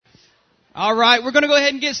All right, we're going to go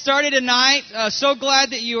ahead and get started tonight. So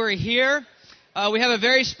glad that you are here. We have a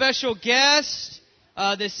very special guest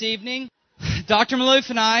this evening. Dr. Maloof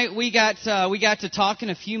and I, we got to talking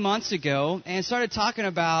a few months ago and started talking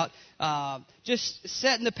about just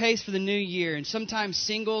setting the pace for the new year. And sometimes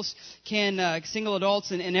single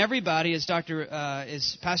adults and everybody, as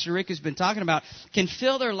Pastor Rick has been talking about, can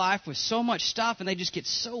fill their life with so much stuff, and they just get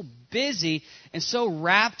so busy and so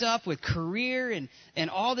wrapped up with career and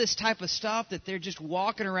all this type of stuff that they're just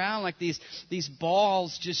walking around like these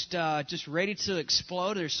balls just ready to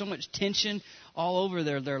explode. There's so much tension all over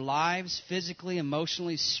their lives, physically,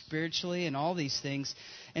 emotionally, spiritually, and all these things.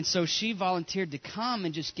 And so she volunteered to come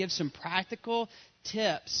and just give some practical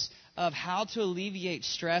tips of how to alleviate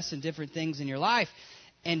stress and different things in your life.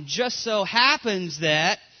 And just so happens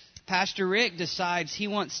that Pastor Rick decides he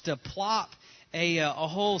wants to plop a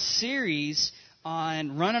whole series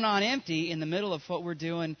on running on empty in the middle of what we're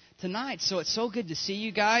doing tonight. So it's so good to see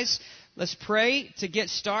you guys. Let's pray to get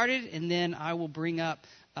started, and then I will bring up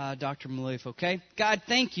Dr. Maloof, okay? God,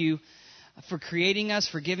 thank you for creating us,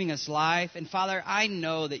 for giving us life. And Father, I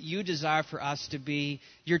know that you desire for us to be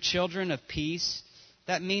your children of peace.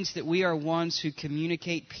 That means that we are ones who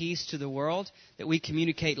communicate peace to the world, that we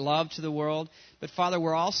communicate love to the world. But Father,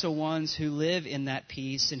 we're also ones who live in that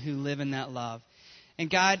peace and who live in that love. And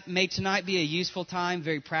God, may tonight be a useful time,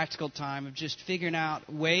 very practical time of just figuring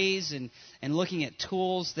out ways and looking at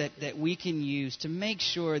tools that we can use to make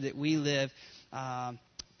sure that we live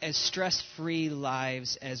as stress-free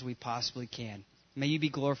lives as we possibly can. May you be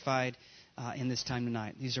glorified in this time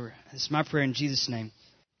tonight. This is my prayer in Jesus' name.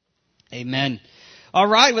 Amen. All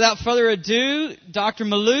right, without further ado, Dr.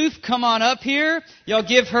 Maloof, come on up here. Y'all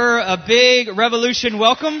give her a big Revolution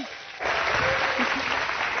welcome.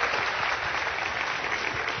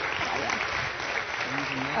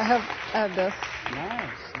 I have this. Nice.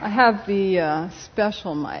 I have the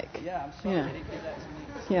special mic. Yeah, I'm sorry. They didn't give that to me.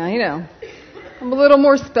 Yeah, you know. I'm a little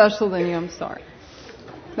more special than you, I'm sorry.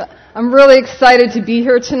 But I'm really excited to be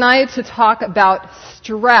here tonight to talk about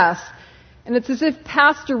stress. And it's as if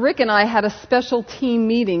Pastor Rick and I had a special team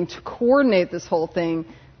meeting to coordinate this whole thing.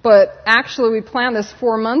 But actually we planned this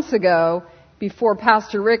 4 months ago before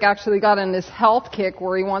Pastor Rick actually got on this health kick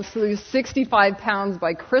where he wants to lose 65 pounds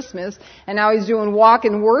by Christmas. And now he's doing walk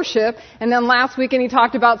and worship. And then last weekend he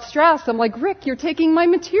talked about stress. I'm like, Rick, you're taking my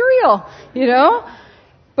material, you know?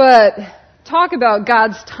 But talk about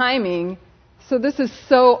God's timing. So this is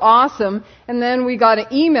so awesome. And then we got an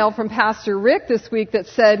email from Pastor Rick this week that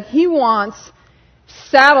said he wants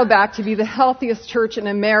Saddleback to be the healthiest church in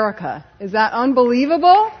America. Is that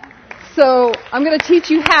unbelievable? So I'm going to teach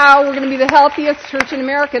you how we're going to be the healthiest church in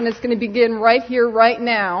America, and it's going to begin right here, right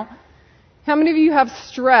now. How many of you have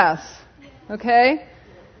stress? Okay?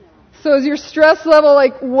 So is your stress level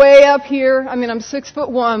like way up here? I mean, I'm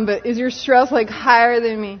 6'1", but is your stress like higher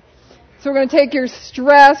than me? So we're going to take your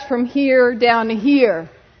stress from here down to here.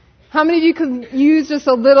 How many of you could use just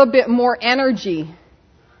a little bit more energy?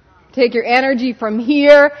 Take your energy from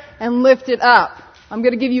here and lift it up. I'm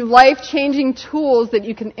going to give you life-changing tools that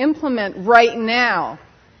you can implement right now.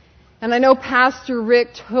 And I know Pastor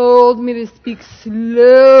Rick told me to speak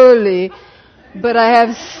slowly, but I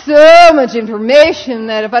have so much information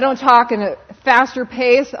that if I don't talk in a faster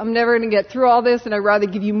pace, I'm never going to get through all this, and I'd rather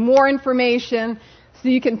give you more information so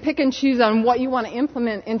you can pick and choose on what you want to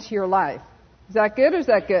implement into your life. Is that good or is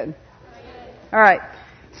that good? All right.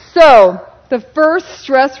 So, the first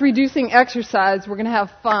stress-reducing exercise, we're going to have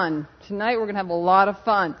fun. Tonight we're going to have a lot of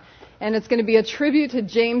fun. And it's going to be a tribute to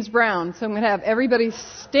James Brown. So I'm going to have everybody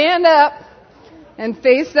stand up and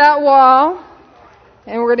face that wall.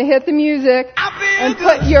 And we're going to hit the music. And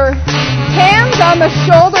put your hands on the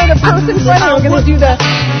shoulder of the person in front of you. We're going to do the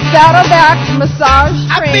Saddleback massage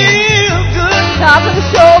training. Top of the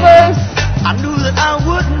shoulders. I knew that I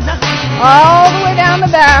would not. All the way down the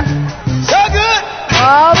back. So good.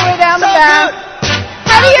 All the way down the back.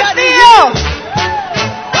 How do you feel?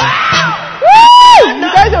 Woo! You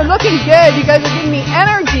guys are looking good. You guys are giving me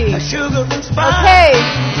energy. Okay,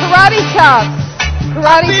 karate chops.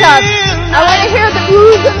 Karate chops. I want to hear the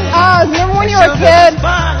oohs and the ahs. Remember when you were a kid?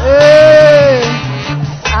 Ooh.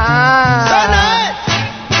 Ah. So nice.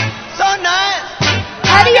 So nice.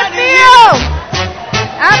 How do you feel?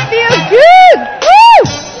 I feel good. Woo!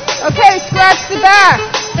 Okay, scratch the back.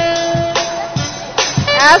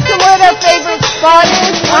 Ask them where their favorite spot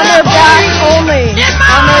is. On their back only.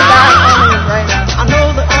 On their back only right now. I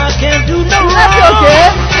know that I can't do no wrong. Doesn't that feel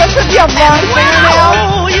good? Especially if you have long fingernails.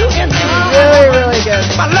 Oh, you can do Really, really good.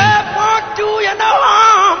 my love won't do you no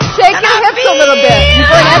harm. Shake your hips a little bit. You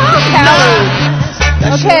burn extra calories.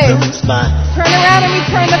 Okay. Turn around and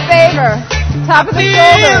return the favor. here. Top of the Feel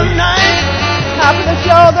shoulders. nice, Top of the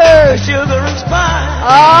shoulders. sugar and spice.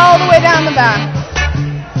 All the way down the back.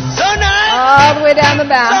 So nice, All the way down the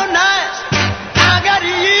so back. nice. I got you.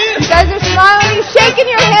 You guys are smiling. You're shaking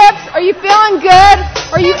your hips. Are you feeling good?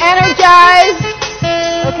 Are you energized?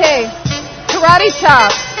 Okay. Karate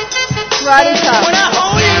chop. Karate chop. When I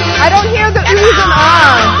hold you, I don't hear the oohs and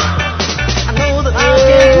ahs. I know that I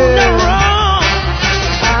can't do no wrong.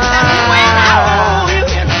 And when I hold you,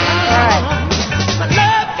 you know, Alright. my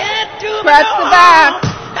love can't do me Scratch no the back.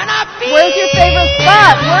 harm. And I feel Where's your favorite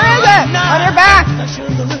spot? Where is it? On your back. the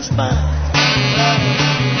sugar and spice.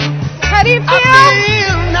 How do you I feel?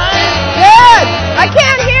 feel nice, Good. I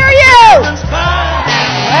can't hear you. and spice.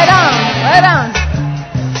 Right on. Right on.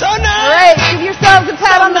 So All nice. right. Give yourselves a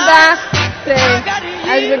pat on the back. Say,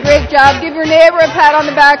 I did a great job. Give your neighbor a pat on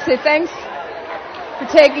the back. Say, thanks for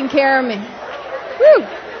taking care of me. Woo.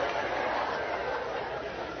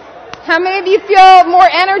 How many of you feel more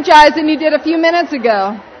energized than you did a few minutes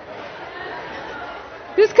ago?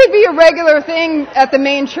 This could be a regular thing at the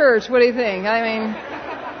main church. What do you think? I mean,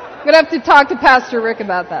 I'm going to have to talk to Pastor Rick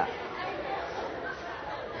about that.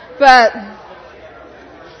 But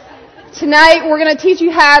tonight we're going to teach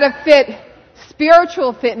you how to fit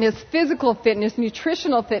spiritual fitness, physical fitness,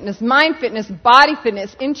 nutritional fitness, mind fitness, body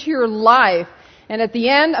fitness into your life. And at the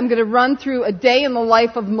end, I'm going to run through a day in the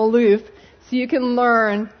life of Maloof so you can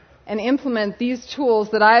learn and implement these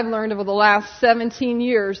tools that I've learned over the last 17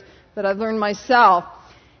 years that I've learned myself.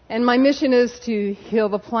 And my mission is to heal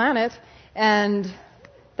the planet. And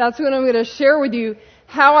that's what I'm going to share with you,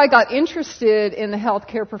 how I got interested in the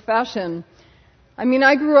healthcare profession. I mean,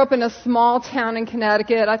 I grew up in a small town in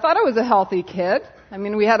Connecticut. I thought I was a healthy kid. I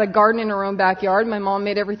mean, we had a garden in our own backyard. My mom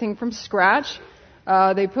made everything from scratch.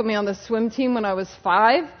 They put me on the swim team when I was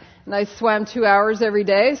 5, and I swam 2 hours every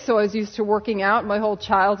day. So I was used to working out my whole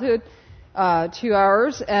childhood, 2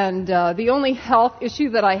 hours. And the only health issue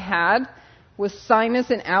that I had was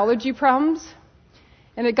sinus and allergy problems.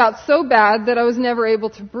 And it got so bad that I was never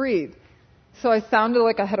able to breathe. So I sounded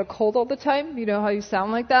like I had a cold all the time. You know how you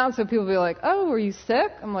sound like that? So people would be like, oh, are you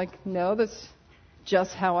sick? I'm like, no, that's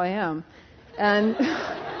just how I am. And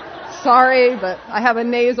sorry, but I have a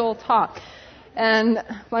nasal talk. And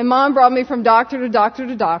my mom brought me from doctor to doctor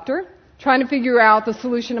to doctor, trying to figure out the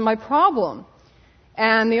solution to my problem.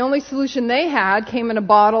 And the only solution they had came in a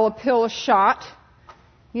bottle, a pill, a shot,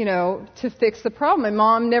 you know, to fix the problem. My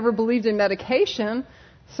mom never believed in medication,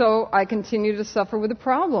 so I continued to suffer with the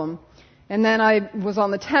problem. And then I was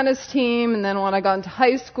on the tennis team, and then when I got into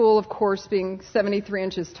high school, of course, being 73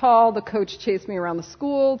 inches tall, the coach chased me around the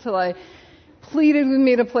school till I pleaded with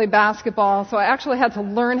me to play basketball. So I actually had to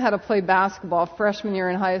learn how to play basketball freshman year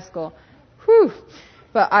in high school. Whew.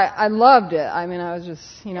 But I loved it. I mean, I was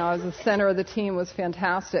just, you know, I was the center of the team. It was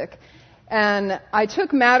fantastic. And I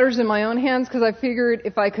took matters in my own hands because I figured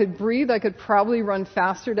if I could breathe, I could probably run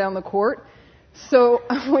faster down the court. So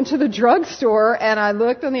I went to the drugstore and I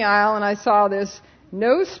looked on the aisle and I saw this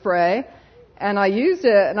nose spray and I used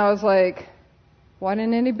it and I was like, why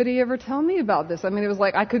didn't anybody ever tell me about this? I mean, it was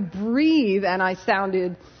like I could breathe and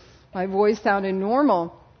my voice sounded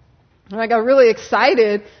normal. And I got really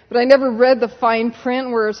excited, but I never read the fine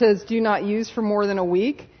print where it says do not use for more than a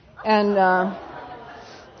week. And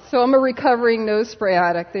so I'm a recovering nose spray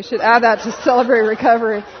addict. They should add that to Celebrate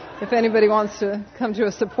Recovery if anybody wants to come to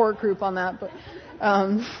a support group on that. But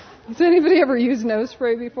has anybody ever used nose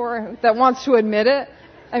spray before that wants to admit it?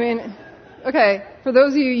 I mean, okay, for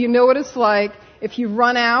those of you, you know what it's like. If you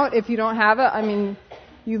run out, if you don't have it, I mean,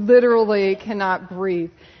 you literally cannot breathe.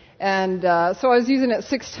 And so I was using it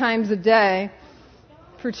 6 times a day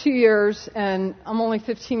for 2 years, and I'm only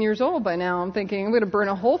 15 years old by now. I'm thinking I'm going to burn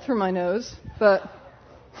a hole through my nose, but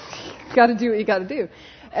you got to do what you got to do.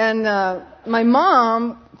 And my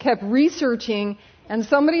mom kept researching, and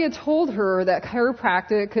somebody had told her that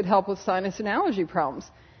chiropractic could help with sinus and allergy problems.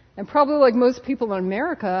 And probably like most people in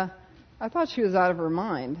America, I thought she was out of her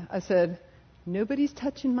mind. I said, nobody's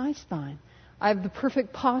touching my spine. I have the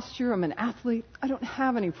perfect posture. I'm an athlete. I don't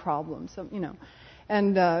have any problems, you know.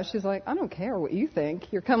 And she's like, I don't care what you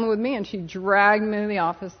think. You're coming with me. And she dragged me into the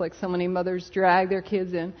office like so many mothers drag their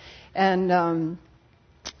kids in. And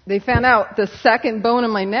they found out the second bone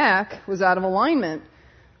in my neck was out of alignment.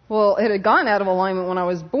 Well, it had gone out of alignment when I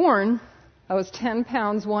was born. I was 10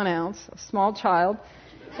 pounds, 1 ounce, a small child.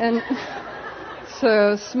 And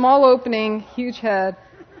so small opening, huge head,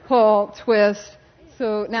 pull, twist.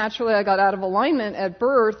 So naturally I got out of alignment at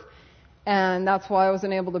birth, and that's why I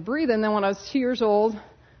wasn't able to breathe. And then when I was 2 years old,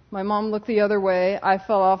 my mom looked the other way. I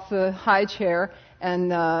fell off the high chair and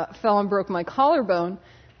fell and broke my collarbone.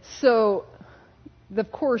 So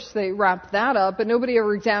of course, they wrapped that up, but nobody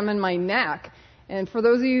ever examined my neck. And for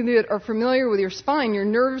those of you that are familiar with your spine, your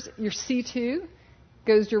nerves, your C2,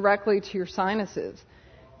 goes directly to your sinuses.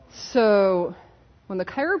 So when the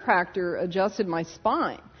chiropractor adjusted my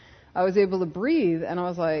spine, I was able to breathe, and I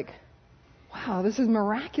was like, wow, this is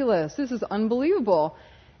miraculous. This is unbelievable.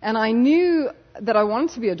 And I knew that I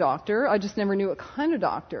wanted to be a doctor. I just never knew what kind of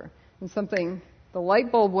doctor. And the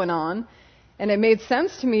light bulb went on, and it made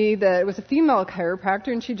sense to me that it was a female chiropractor,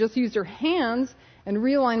 and she just used her hands and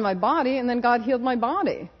realigned my body, and then God healed my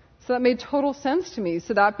body. So that made total sense to me.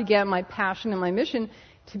 So that began my passion and my mission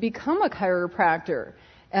to become a chiropractor.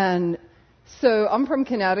 And so I'm from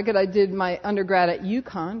Connecticut. I did my undergrad at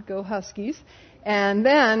UConn, go Huskies. And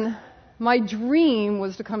then my dream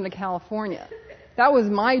was to come to California. That was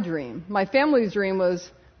my dream. My family's dream was,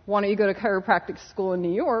 why don't you go to chiropractic school in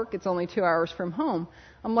New York? It's only 2 hours from home.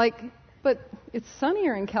 I'm like, but it's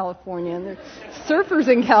sunnier in California, and there's surfers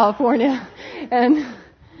in California. And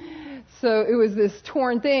so it was this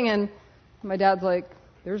torn thing, and my dad's like,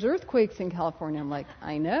 there's earthquakes in California. I'm like,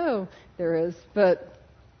 I know there is, but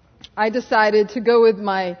I decided to go with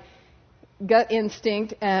my gut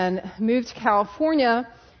instinct and moved to California,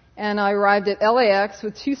 and I arrived at LAX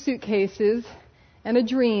with 2 suitcases and a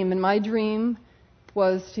dream, and my dream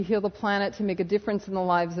was to heal the planet, to make a difference in the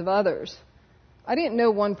lives of others. I didn't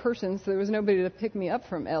know one person, so there was nobody to pick me up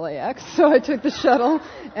from LAX, so I took the shuttle,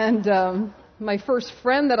 and my first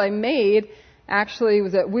friend that I made actually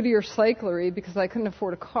was at Whittier Cyclery because I couldn't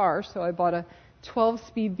afford a car, so I bought a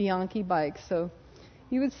 12-speed Bianchi bike. So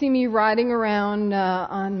you would see me riding around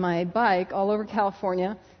on my bike all over California.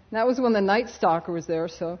 And that was when the Night Stalker was there,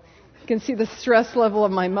 so you can see the stress level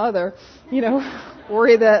of my mother,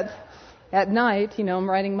 worry that at night, I'm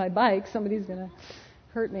riding my bike, somebody's going to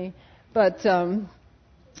hurt me. But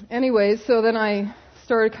anyways, so then I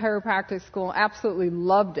started chiropractic school, absolutely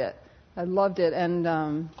loved it. I loved it,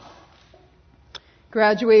 and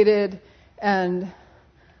graduated, and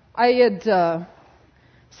I had,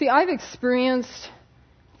 I've experienced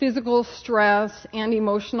physical stress and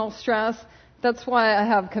emotional stress. That's why I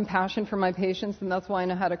have compassion for my patients, and that's why I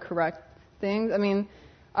know how to correct things. I mean,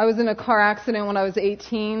 I was in a car accident when I was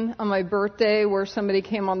 18 on my birthday where somebody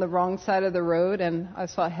came on the wrong side of the road, and I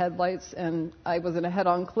saw headlights, and I was in a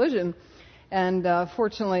head-on collision. And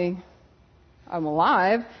fortunately, I'm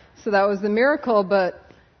alive, so that was the miracle,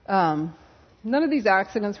 but none of these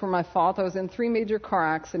accidents were my fault. I was in 3 major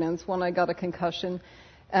car accidents. One, I got a concussion,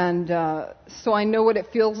 and so I know what it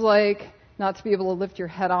feels like not to be able to lift your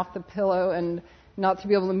head off the pillow and not to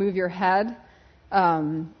be able to move your head.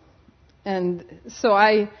 And so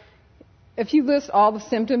if you list all the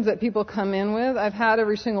symptoms that people come in with, I've had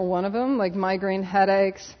every single one of them, like migraine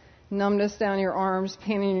headaches, numbness down your arms,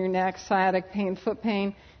 pain in your neck, sciatic pain, foot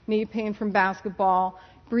pain, knee pain from basketball,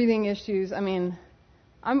 breathing issues. I mean,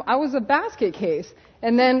 I was a basket case.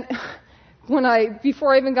 And then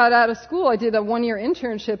before I even got out of school, I did a 1-year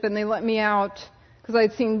internship, and they let me out because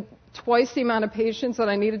I'd seen twice the amount of patients that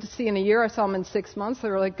I needed to see in a year. I saw them in 6 months. They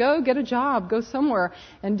were like, go get a job, go somewhere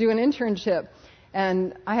and do an internship.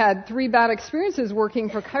 And I had 3 bad experiences working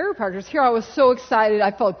for chiropractors. Here I was so excited.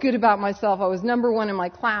 I felt good about myself. I was number 1 in my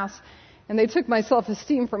class. And they took my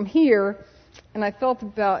self-esteem from here, and I felt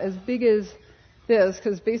about as big as this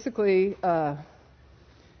because basically,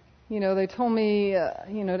 they told me,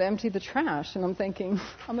 to empty the trash. And I'm thinking,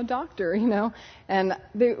 I'm a doctor, And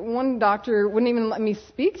one doctor wouldn't even let me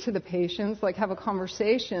speak to the patients, like have a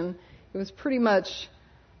conversation. It was pretty much,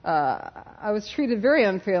 I was treated very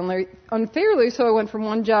unfairly, so I went from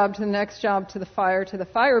one job to the next job to the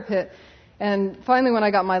fire pit. And finally, when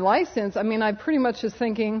I got my license, I pretty much was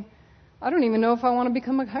thinking, I don't even know if I want to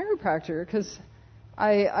become a chiropractor because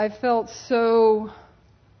I felt so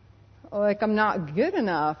like I'm not good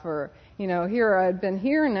enough, or, here I'd been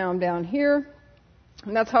here and now I'm down here.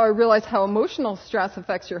 And that's how I realized how emotional stress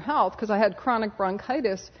affects your health, because I had chronic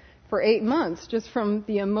bronchitis for 8 months just from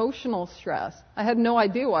the emotional stress. I had no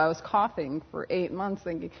idea why I was coughing for 8 months,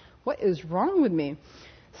 thinking, what is wrong with me?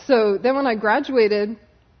 So then when I graduated,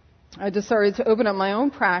 I decided to open up my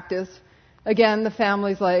own practice. Again, the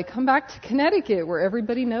family's like, come back to Connecticut where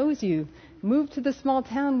everybody knows you. Move to the small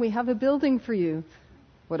town. We have a building for you.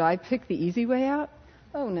 Would I pick the easy way out?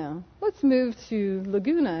 Oh, no. Let's move to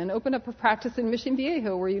Laguna and open up a practice in Mission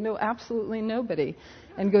Viejo where you know absolutely nobody,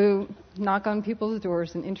 and go knock on people's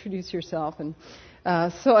doors and introduce yourself. And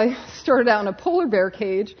so I started out in a polar bear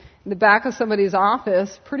cage in the back of somebody's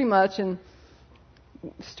office, pretty much, and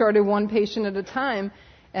started one patient at a time,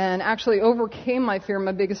 and actually overcame my fear.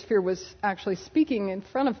 My biggest fear was actually speaking in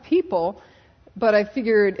front of people, but I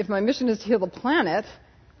figured if my mission is to heal the planet,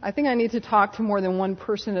 I think I need to talk to more than one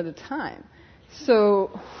person at a time.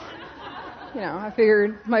 So, I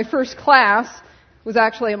figured my first class was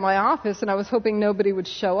actually at my office, and I was hoping nobody would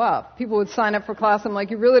show up. People would sign up for class. I'm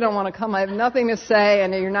like, you really don't want to come. I have nothing to say,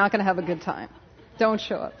 and you're not going to have a good time. Don't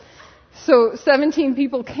show up. So 17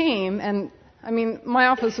 people came, and my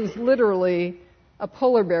office was literally a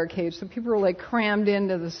polar bear cage. So people were like crammed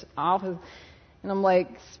into this office, and I'm like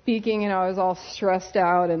speaking. I was all stressed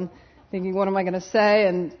out and thinking, what am I going to say?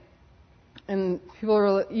 And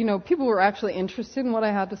people were actually interested in what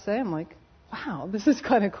I had to say. I'm like, wow, this is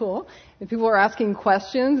kind of cool. And people were asking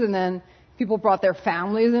questions, and then people brought their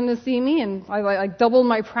families in to see me, and I doubled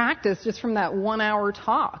my practice just from that 1 hour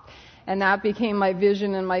talk. And that became my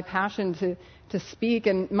vision and my passion to speak.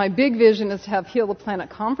 And my big vision is to have Heal the Planet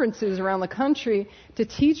conferences around the country to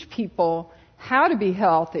teach people how to be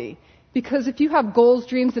healthy. Because if you have goals,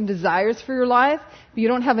 dreams, and desires for your life, but you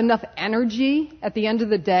don't have enough energy at the end of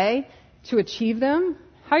the day to achieve them,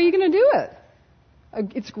 how are you going to do it?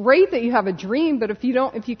 It's great that you have a dream, but if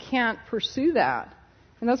you can't pursue that,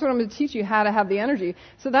 and that's what I'm going to teach you, how to have the energy.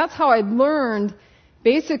 So that's how I learned,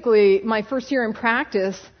 basically, my first year in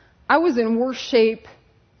practice, I was in worse shape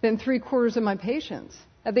than 3/4 of my patients.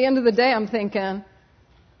 At the end of the day, I'm thinking,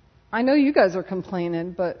 I know you guys are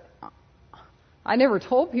complaining, but I never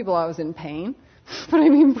told people I was in pain. But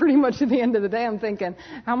pretty much at the end of the day, I'm thinking,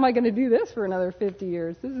 how am I going to do this for another 50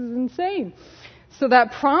 years? This is insane. So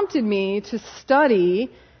that prompted me to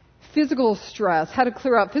study physical stress, how to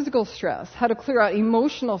clear out physical stress, how to clear out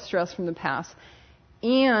emotional stress from the past,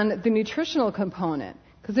 and the nutritional component.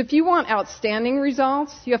 Because if you want outstanding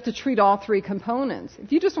results, you have to treat all three components.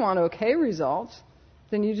 If you just want okay results,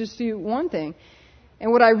 then you just do one thing.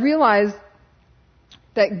 And what I realized,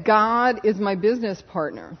 that God is my business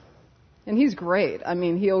partner. And He's great.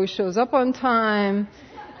 He always shows up on time.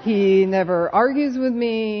 He never argues with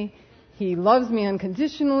me. He loves me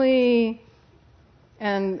unconditionally.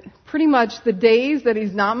 And pretty much the days that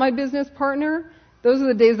He's not my business partner, those are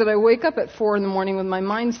the days that I wake up at 4 a.m. with my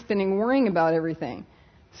mind spinning, worrying about everything.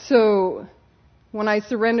 So when I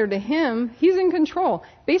surrender to Him, He's in control.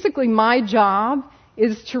 Basically, my job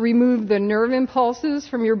is to remove the nerve impulses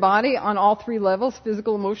from your body on all three levels,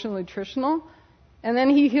 physical, emotional, nutritional. And then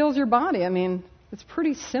He heals your body. It's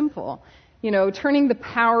pretty simple. Turning the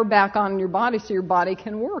power back on your body so your body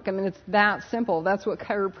can work. It's that simple. That's what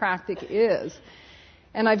chiropractic is.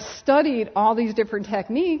 And I've studied all these different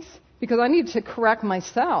techniques because I need to correct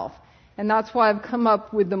myself. And that's why I've come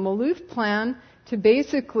up with the Maloof plan to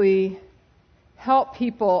basically help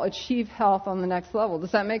people achieve health on the next level.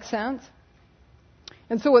 Does that make sense?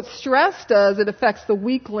 And so what stress does, it affects the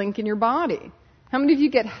weak link in your body. How many of you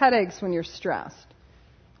get headaches when you're stressed?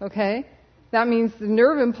 Okay? That means the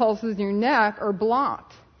nerve impulses in your neck are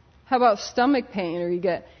blocked. How about stomach pain, or you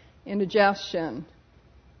get indigestion?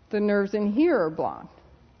 The nerves in here are blocked.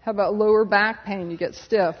 How about lower back pain? You get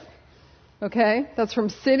stiff. Okay? That's from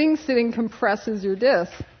sitting. Sitting compresses your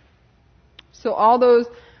disc. So all those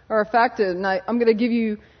are affected, and I'm going to give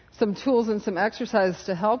you some tools and some exercises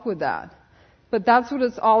to help with that. But that's what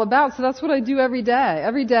it's all about. So that's what I do every day.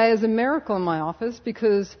 Every day is a miracle in my office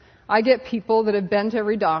because I get people that have been to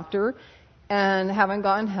every doctor and haven't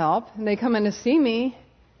gotten help, and they come in to see me,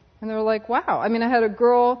 and they're like, wow. I had a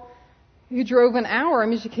girl who drove an hour.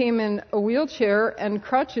 She came in a wheelchair and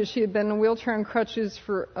crutches. She had been in a wheelchair and crutches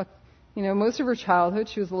for most of her childhood.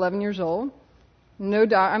 She was 11 years old. She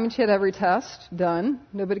had every test done.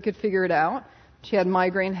 Nobody could figure it out. She had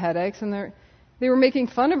migraine headaches, and they were making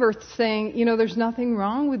fun of her, saying, there's nothing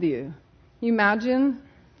wrong with you. You imagine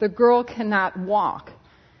the girl cannot walk.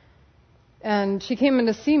 And she came in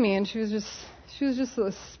to see me, and she was just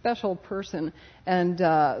a special person. And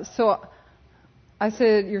so I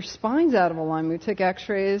said, your spine's out of alignment. We took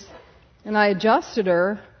x-rays, and I adjusted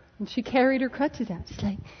her, and she carried her crutches out. She's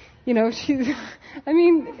like,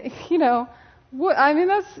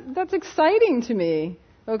 that's exciting to me.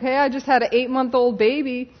 Okay, I just had an 8-month-old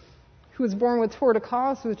baby who was born with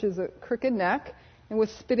torticollis, which is a crooked neck, and was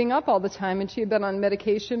spitting up all the time, and she had been on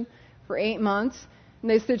medication for 8 months, and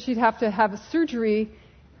they said she'd have to have a surgery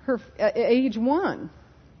at age 1.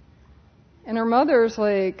 And her mother's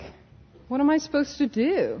like, what am I supposed to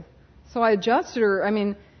do? So I adjusted her.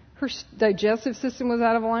 Her digestive system was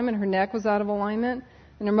out of alignment, her neck was out of alignment,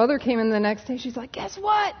 and her mother came in the next day, she's like, guess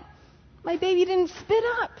what? My baby didn't spit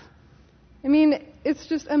up. It's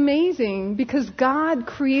just amazing because God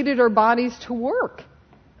created our bodies to work.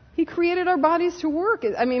 He created our bodies to work.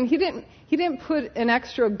 He didn't put an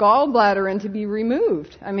extra gallbladder in to be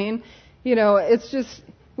removed. It's just,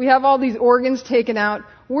 we have all these organs taken out.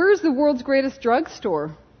 Where's the world's greatest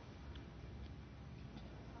drugstore?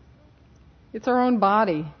 It's our own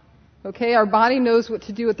body. Okay? Our body knows what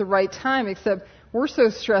to do at the right time, except we're so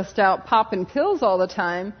stressed out popping pills all the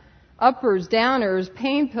time, uppers, downers,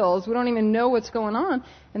 pain pills. We don't even know what's going on,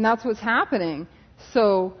 and that's what's happening.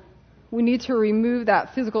 So we need to remove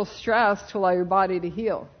that physical stress to allow your body to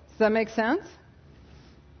heal. Does that make sense?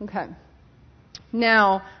 Okay.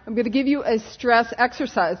 Now, I'm going to give you a stress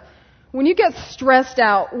exercise. When you get stressed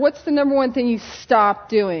out, what's the number one thing you stop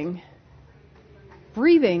doing?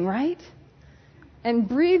 Breathing, right? And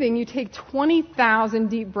breathing, you take 20,000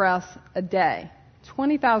 deep breaths a day.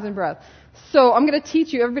 20,000 breaths. So I'm going to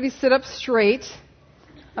teach you, everybody sit up straight.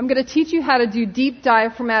 I'm going to teach you how to do deep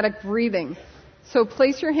diaphragmatic breathing. So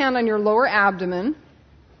place your hand on your lower abdomen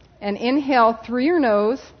and inhale through your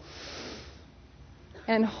nose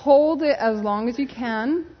and hold it as long as you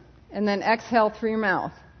can, and then exhale through your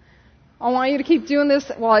mouth. I want you to keep doing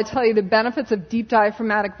this while I tell you the benefits of deep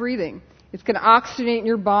diaphragmatic breathing. It's going to oxygenate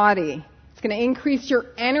your body. It's going to increase your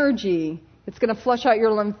energy. It's going to flush out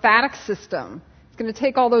your lymphatic system. It's going to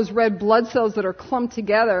take all those red blood cells that are clumped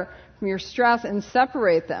together from your stress and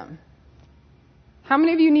separate them. How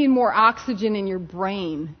many of you need more oxygen in your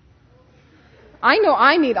brain? I know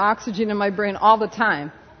I need oxygen in my brain all the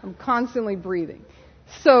time. I'm constantly breathing.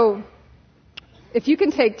 So if you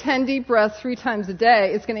can take 10 deep breaths 3 times a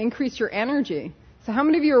day, it's going to increase your energy. So how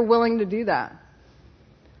many of you are willing to do that?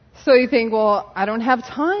 So you think, well, I don't have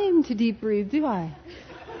time to deep breathe, do I?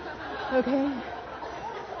 Okay.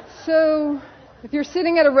 So if you're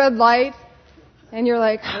sitting at a red light and you're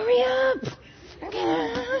like, hurry up,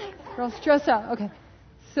 you're all stressed out. Okay.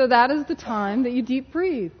 So that is the time that you deep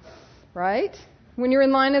breathe, right? When you're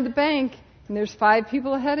in line at the bank and there's 5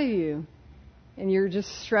 people ahead of you and you're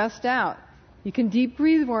just stressed out, you can deep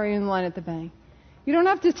breathe while you're in line at the bank. You don't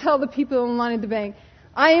have to tell the people in line at the bank,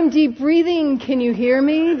 I am deep breathing. Can you hear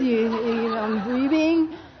me? I'm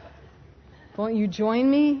breathing. Won't you join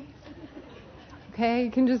me? Okay,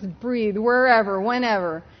 you can just breathe wherever,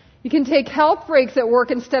 whenever. You can take health breaks at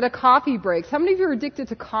work instead of coffee breaks. How many of you are addicted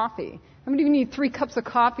to coffee? How many of you need 3 cups of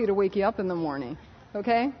coffee to wake you up in the morning?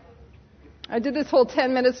 Okay? I did this whole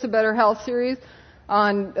 10 Minutes to Better Health series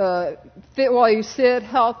on fit while you sit,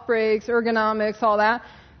 health breaks, ergonomics, all that.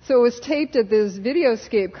 So it was taped at this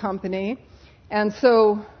videoscape company. And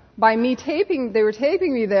so by me they were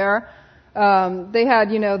taping me there, they had,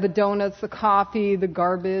 the donuts, the coffee, the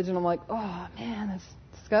garbage, and I'm like, oh man, that's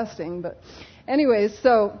disgusting. But anyways,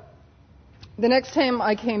 so the next time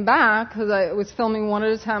I came back, because I was filming one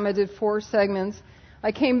at a time, I did 4 segments.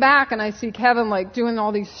 I came back and I see Kevin doing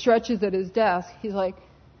all these stretches at his desk. He's like,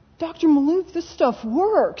 Dr. Maloof, this stuff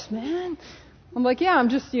works, man. I'm like, yeah, I'm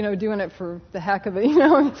just, doing it for the heck of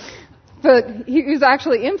it, But he was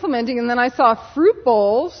actually implementing, and then I saw fruit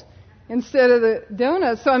bowls instead of the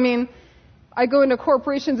donuts. So, I go into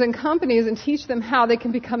corporations and companies and teach them how they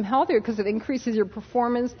can become healthier because it increases your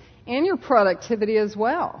performance and your productivity as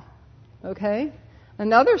well. Okay?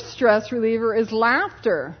 Another stress reliever is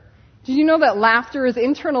laughter. Did you know that laughter is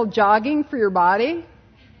internal jogging for your body?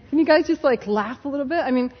 Can you guys just laugh a little bit?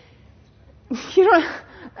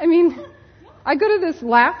 I go to this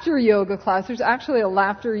laughter yoga class. There's actually a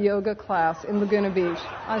laughter yoga class in Laguna Beach.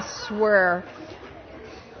 I swear.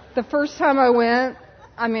 The first time I went,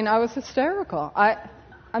 I was hysterical. I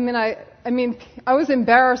was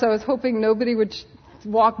embarrassed. I was hoping nobody would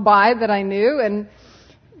walk by that I knew, and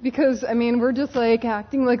because we're just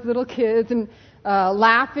acting like little kids and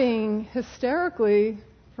laughing hysterically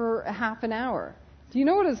for a half an hour. Do you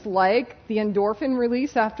know what it's like? The endorphin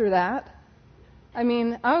release after that. I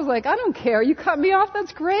was like, I don't care. You cut me off,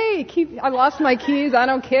 that's great. I lost my keys. I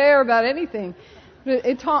don't care about anything. But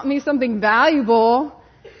it taught me something valuable,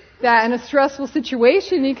 that in a stressful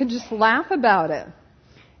situation, you can just laugh about it.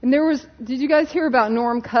 And did you guys hear about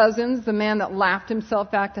Norm Cousins, the man that laughed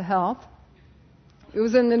himself back to health? It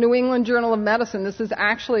was in the New England Journal of Medicine. This is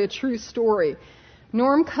actually a true story.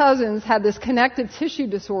 Norm Cousins had this connective tissue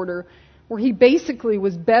disorder where he basically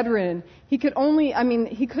was bedridden. He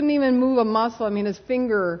couldn't even move a muscle. His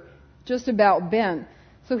finger just about bent.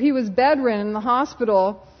 So he was bedridden in the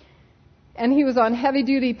hospital, and he was on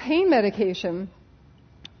heavy-duty pain medication.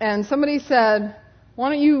 And somebody said, why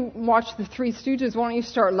don't you watch the Three Stooges? Why don't you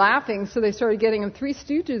start laughing? So they started getting him Three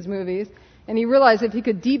Stooges movies, and he realized if he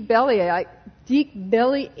could deep bellyache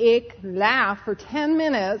laugh for 10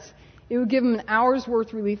 minutes, it would give him an hour's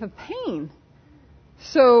worth relief of pain.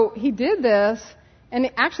 So he did this,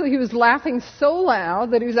 and actually he was laughing so loud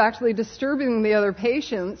that he was actually disturbing the other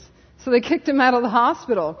patients, so they kicked him out of the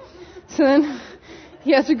hospital. So then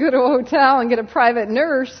he had to go to a hotel and get a private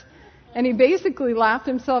nurse, and he basically laughed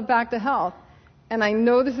himself back to health. and I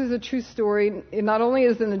know this is a true story. It not only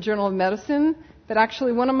is in the Journal of Medicine, but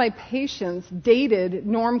actually one of my patients dated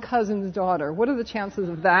Norm Cousins' daughter. What are the chances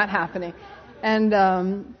of that happening?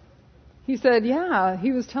 And he said, yeah,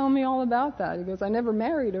 he was telling me all about that. He goes, I never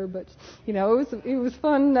married her, but, it was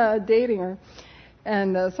fun dating her.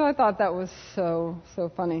 And so I thought that was so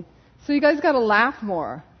funny. So you guys got to laugh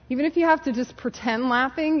more. Even if you have to just pretend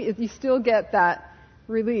laughing, you still get that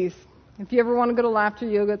release. If you ever want to go to laughter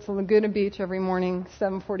yoga, it's on Laguna Beach every morning,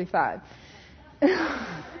 7:45.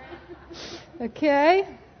 Okay?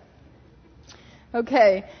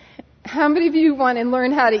 Okay. How many of you want to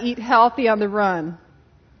learn how to eat healthy on the run?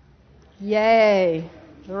 Yay.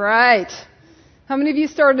 Right. How many of you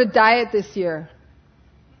started a diet this year?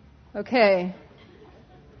 Okay.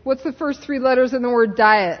 What's the first 3 letters in the word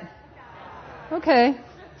diet? Okay.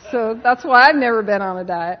 So that's why I've never been on a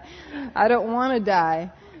diet. I don't want to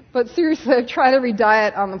die. But seriously, I've tried every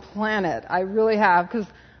diet on the planet. I really have, because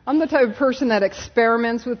I'm the type of person that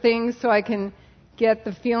experiments with things so I can get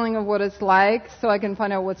the feeling of what it's like, so I can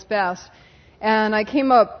find out what's best. And I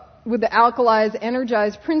came up with the Alkalize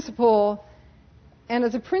Energize principle. And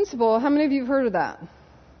as a principle, how many of you have heard of that?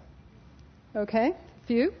 Okay, a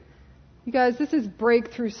few. You guys, this is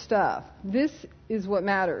breakthrough stuff. This is what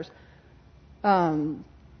matters.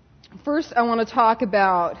 First, I want to talk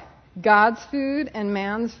about God's food and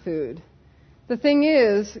man's food. The thing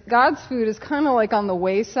is, God's food is kind of like on the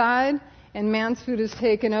wayside, and man's food is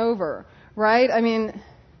taken over, right? I mean,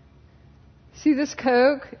 see this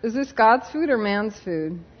Coke? Is this God's food or man's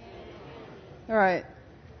food? All right.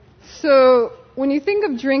 So when you think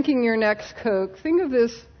of drinking your next Coke, think of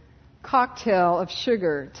this cocktail of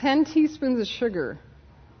sugar, 10 teaspoons of sugar.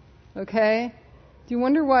 Okay? Do you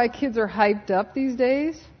wonder why kids are hyped up these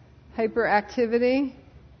days? Hyperactivity?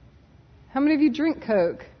 How many of you drink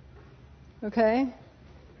Coke? Okay?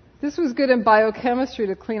 This was good in biochemistry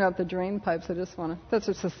to clean out the drain pipes. That's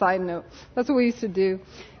just a side note. That's what we used to do.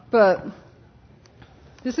 But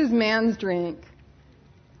this is man's drink.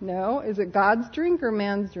 No? Is it God's drink or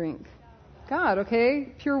man's drink? God,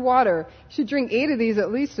 okay? Pure water. You should drink 8 of these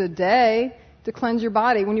at least a day to cleanse your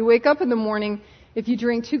body. When you wake up in the morning, if you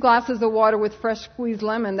drink 2 glasses of water with fresh squeezed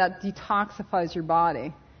lemon, that detoxifies your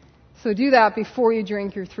body. So do that before you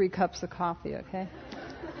drink your 3 cups of coffee, okay?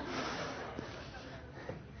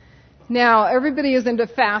 Now, everybody is into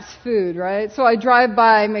fast food, right? So I drive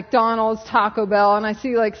by McDonald's, Taco Bell, and I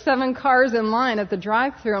see like 7 cars in line at the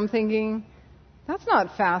drive-thru. I'm thinking, that's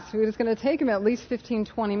not fast food. It's going to take them at least 15,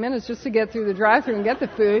 20 minutes just to get through the drive-thru and get the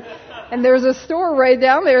food. And there's a store right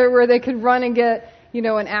down there where they could run and get,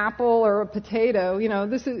 an apple or a potato.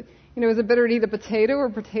 Is it better to eat a potato or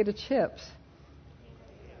potato chips?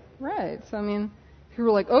 Right. So, people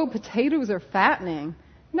are like, oh, potatoes are fattening.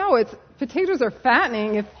 No, potatoes are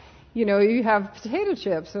fattening if, you have potato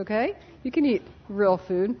chips, okay? You can eat real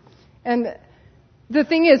food. And the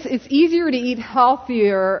thing is, it's easier to eat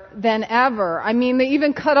healthier than ever. They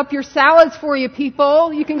even cut up your salads for you,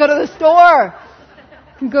 people. You can go to the store.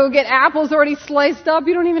 You can go get apples already sliced up.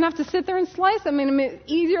 You don't even have to sit there and slice them. It's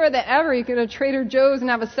easier than ever. You can go to Trader Joe's and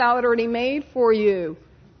have a salad already made for you.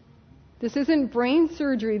 This isn't brain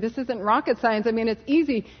surgery. This isn't rocket science. It's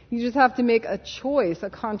easy. You just have to make a choice, a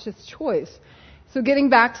conscious choice. So getting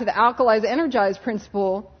back to the Alkalize Energize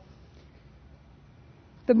principle,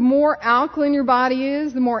 the more alkaline your body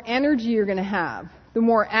is, the more energy you're going to have. The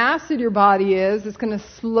more acid your body is, it's going to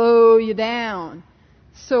slow you down.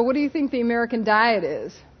 So what do you think the American diet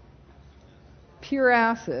is? Pure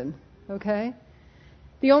acid, okay?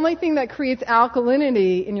 The only thing that creates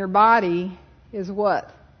alkalinity in your body is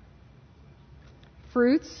what?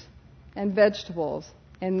 Fruits and vegetables,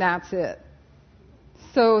 and that's it.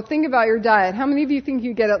 So think about your diet. How many of you think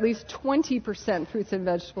you get at least 20% fruits and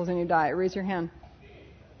vegetables in your diet? Raise your hand.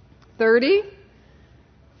 30?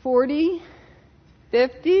 40?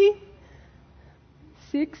 50?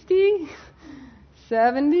 60?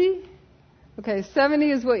 70? Okay,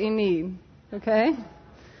 70 is what you need. Okay?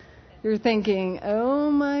 You're thinking,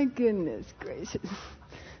 oh my goodness gracious.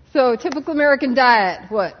 So, typical American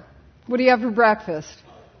diet, what? What do you have for breakfast?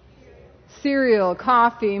 Cereal,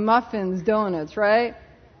 coffee, muffins, donuts, right?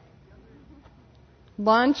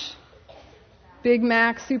 Lunch, Big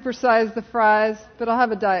Mac, supersize the fries, but I'll have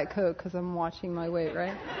a Diet Coke because I'm watching my weight,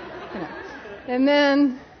 right? And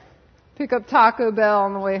then pick up Taco Bell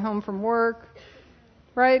on the way home from work,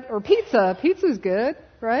 right? Or pizza. Pizza's good,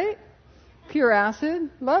 right? Pure acid.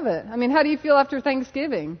 Love it. How do you feel after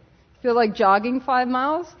Thanksgiving? Feel like jogging 5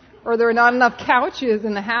 miles? Or there are not enough couches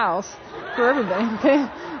in the house for everybody, okay?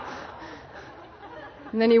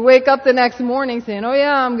 And then you wake up the next morning saying, oh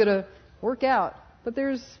yeah, I'm going to work out. But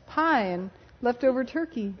there's pie and leftover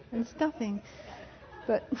turkey and stuffing.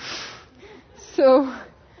 But so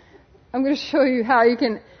I'm going to show you how you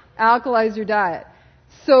can alkalize your diet.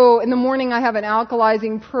 So in the morning I have an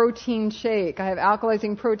alkalizing protein shake. I have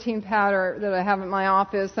alkalizing protein powder that I have at my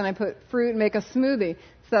office, and I put fruit and make a smoothie.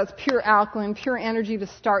 So that's pure alkaline, pure energy to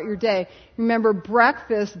start your day. Remember,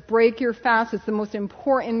 breakfast, break your fast. It's the most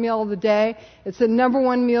important meal of the day. It's the number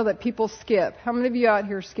one meal that people skip. How many of you out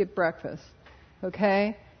here skip breakfast?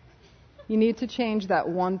 Okay? You need to change that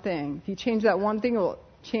one thing. If you change that one thing, it will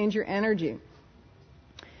change your energy.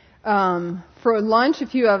 For lunch,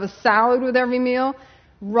 if you have a salad with every meal,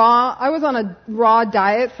 I was on a raw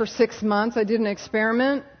diet for 6 months. I did an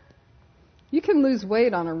experiment. You can lose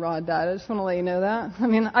weight on a raw diet. I just want to let you know that. I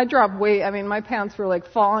mean, I dropped weight. I mean, my pants were like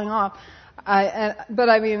falling off. I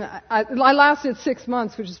lasted 6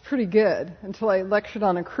 months, which is pretty good, until I lectured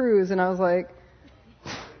on a cruise, and I was like,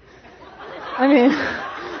 I mean,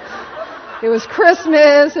 it was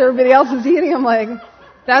Christmas. Everybody else was eating. I'm like,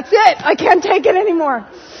 that's it. I can't take it anymore.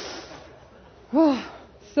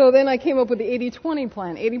 So then I came up with the 80-20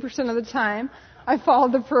 plan. 80% of the time, I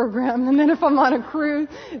followed the program. And then if I'm on a cruise,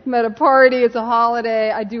 I'm at a party, it's a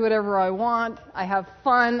holiday, I do whatever I want. I have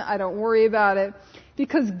fun. I don't worry about it.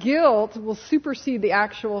 Because guilt will supersede the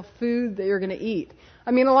actual food that you're going to eat.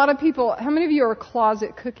 I mean, a lot of people, how many of you are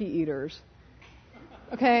closet cookie eaters?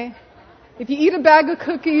 Okay? If you eat a bag of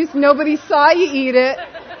cookies, nobody saw you eat it.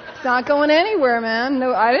 It's not going anywhere, man.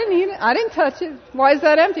 No, I didn't eat it. I didn't touch it. Why is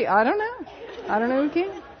that empty? I don't know. I don't know who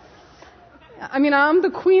can. I mean, I'm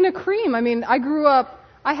the queen of cream. I mean, I grew up,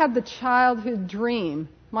 I had the childhood dream.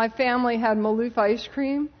 My family had Maloof ice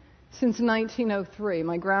cream since 1903.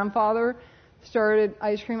 My grandfather started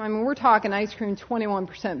ice cream. I mean, we're talking ice cream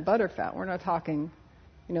 21% butterfat. We're not talking,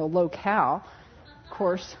 low cal, of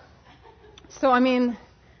course. So, I mean,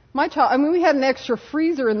 we had an extra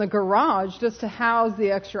freezer in the garage just to house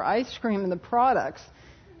the extra ice cream and the products.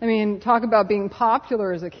 I mean, talk about being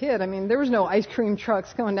popular as a kid. I mean, there was no ice cream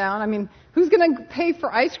trucks going down. I mean, who's going to pay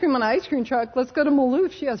for ice cream on an ice cream truck? Let's go to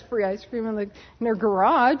Maloof. She has free ice cream in their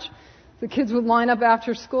garage. The kids would line up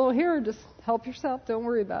after school. Here, just help yourself. Don't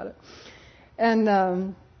worry about it.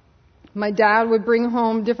 And my dad would bring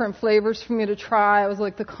home different flavors for me to try. I was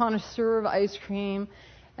like the connoisseur of ice cream.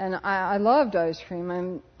 And I loved ice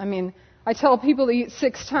cream. I mean, I tell people to eat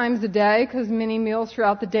 6 times a day because many meals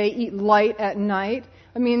throughout the day, eat light at night.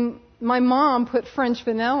 I mean, my mom put French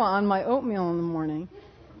vanilla on my oatmeal in the morning.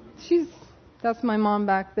 That's my mom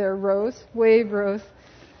back there, Rose. Wave, Rose.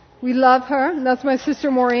 We love her. That's my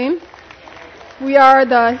sister, Maureen. We are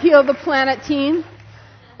the Heal the Planet team.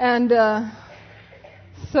 And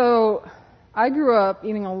so I grew up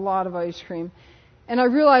eating a lot of ice cream. And I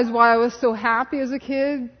realized why I was so happy as a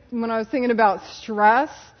kid when I was thinking about stress.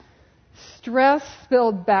 Stress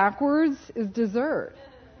spelled backwards is dessert.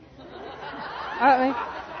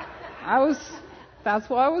 That's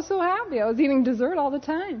why I was so happy. I was eating dessert all the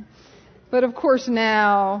time. But of course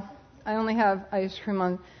now, I only have ice cream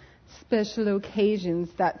on special occasions,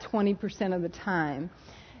 that 20% of the time.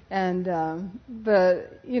 And,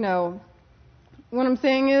 what I'm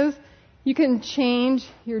saying is, you can change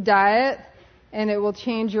your diet and it will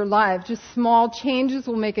change your life. Just small changes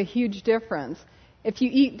will make a huge difference. How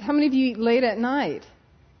many of you eat late at night?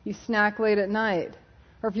 You snack late at night.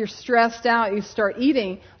 Or if you're stressed out, you start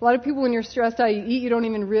eating. A lot of people, when you're stressed out, you eat, you don't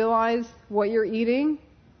even realize what you're eating.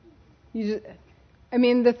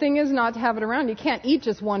 The thing is not to have it around. You can't eat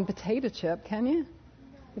just one potato chip, can you?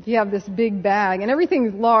 If you have this big bag, and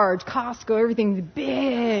everything's large, Costco, everything's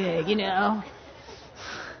big,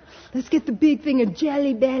 Let's get the big thing of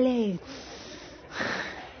Jelly Belly.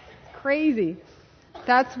 Crazy.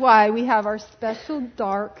 That's why we have our special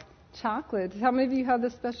dark chocolate. How many of you have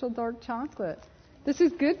the special dark chocolate? This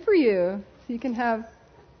is good for you, so you can have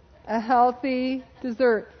a healthy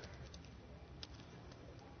dessert.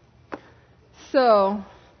 So,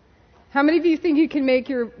 how many of you think you can make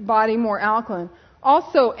your body more alkaline?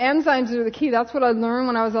 Also, enzymes are the key. That's what I learned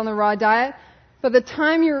when I was on the raw diet. By the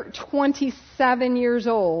time you're 27 years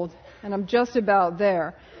old, and I'm just about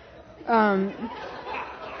there,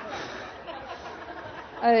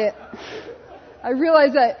 I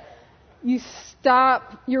realized that you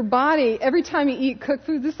stop your body every time you eat cooked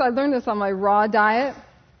food. I learned this on my raw diet,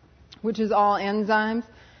 which is all enzymes.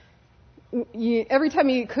 Every time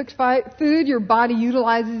you eat cooked food, your body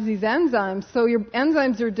utilizes these enzymes. So your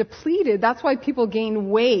enzymes are depleted. That's why people gain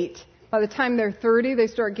weight. By the time they're 30, they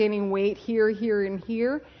start gaining weight here, and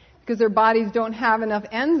here, because their bodies don't have enough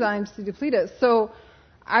enzymes to deplete it. So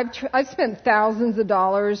I've spent thousands of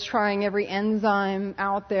dollars trying every enzyme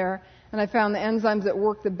out there, and I found the enzymes that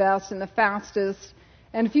work the best and the fastest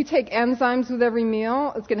And if you take enzymes with every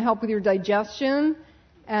meal, it's going to help with your digestion,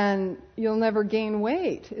 and you'll never gain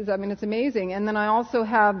weight. It's amazing. And then I also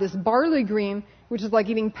have this barley green, which is like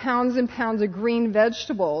eating pounds and pounds of green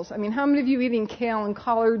vegetables. How many of you eating kale and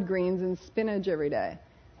collard greens and spinach every day?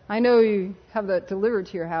 I know you have that delivered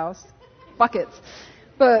to your house, buckets.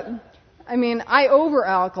 But, I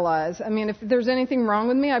over-alkalize. If there's anything wrong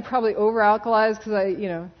with me, I probably over-alkalize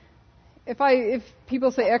because if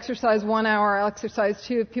people say exercise 1 hour, I'll exercise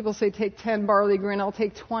 2. If people say take 10 barley green, I'll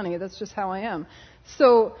take 20. That's just how I am.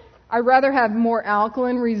 So I'd rather have more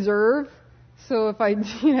alkaline reserve. So if I,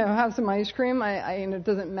 have some ice cream, it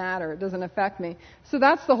doesn't matter. It doesn't affect me. So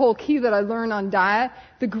that's the whole key that I learned on diet.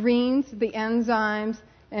 The greens, the enzymes,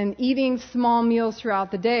 and eating small meals throughout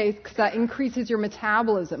the day because that increases your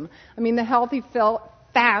metabolism. The healthy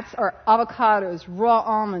fats are avocados, raw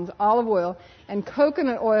almonds, olive oil, and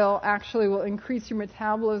coconut oil actually will increase your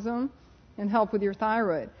metabolism and help with your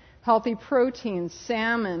thyroid. Healthy proteins,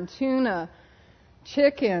 salmon, tuna,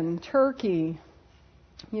 chicken, turkey,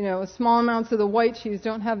 small amounts of the white cheese.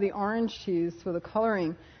 Don't have the orange cheese for the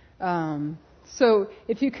coloring. So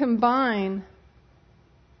if you combine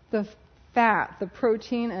the fat, the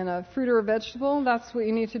protein, and a fruit or a vegetable, that's what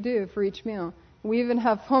you need to do for each meal. We even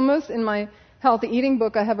have hummus. In my healthy eating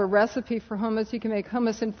book, I have a recipe for hummus. You can make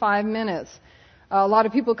hummus in 5 minutes. A lot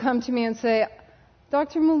of people come to me and say,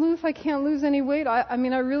 Dr. Maloof, I can't lose any weight. I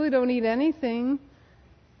really don't eat anything.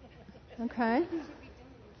 Okay.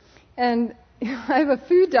 And I have a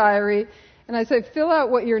food diary, and I say, fill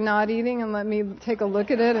out what you're not eating and let me take a look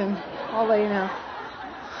at it, and I'll let you know.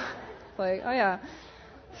 Like, oh yeah.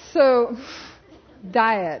 So,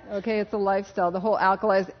 diet, okay, it's a lifestyle, the whole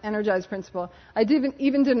alkalize, energize principle. I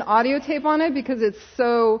even did an audio tape on it because it's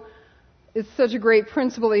such a great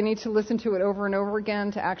principle that you need to listen to it over and over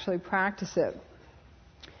again to actually practice it.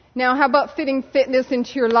 Now, how about fitting fitness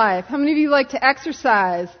into your life? How many of you like to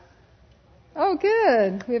exercise? Oh,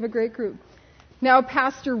 good. We have a great group. Now,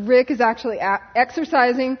 Pastor Rick is actually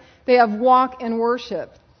exercising. They have walk and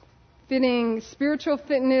worship. Fitting spiritual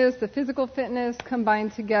fitness, the physical fitness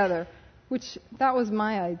combined together. Which, that was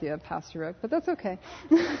my idea, Pastor Rick, but that's okay.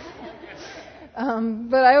 But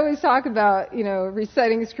I always talk about,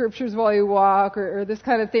 reciting scriptures while you walk or this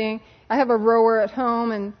kind of thing. I have a rower at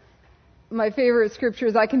home, and my favorite scripture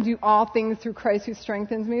is, I can do all things through Christ who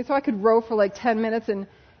strengthens me. So I could row for like 10 minutes and,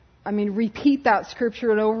 repeat that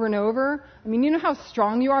scripture over and over. You know how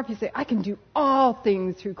strong you are if you say, I can do all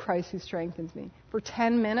things through Christ who strengthens me. For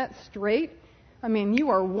 10 minutes straight. You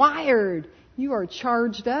are wired. You are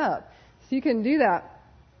charged up. So you can do that.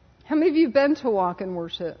 How many of you have been to walk and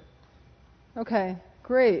worship? Okay,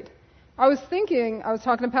 great. I was talking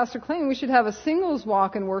to Pastor Clayton, we should have a singles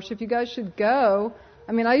walk and worship. You guys should go.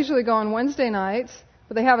 I usually go on Wednesday nights,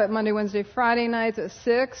 but they have it Monday, Wednesday, Friday nights at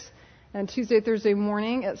 6, and Tuesday, Thursday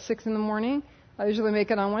morning at 6 in the morning. I usually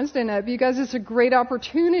make it on Wednesday night. But you guys, it's a great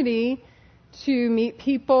opportunity to meet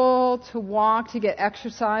people, to walk, to get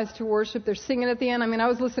exercise, to worship. They're singing at the end. I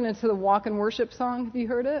was listening to the walk and worship song. Have you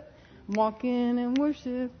heard it? Walking and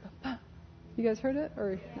worship. You guys heard it?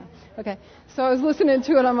 Or no? Okay. So I was listening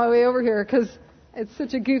to it on my way over here because it's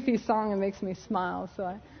such a goofy song. It makes me smile,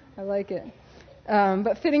 so I like it.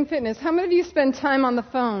 But fitting fitness. How many of you spend time on the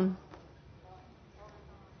phone?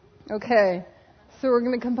 Okay. So we're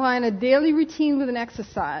going to combine a daily routine with an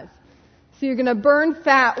exercise. So you're going to burn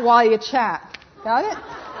fat while you chat. Got it?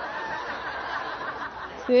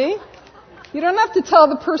 See? You don't have to tell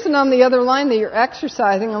the person on the other line that you're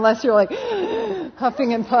exercising unless you're like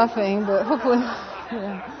huffing and puffing, but hopefully,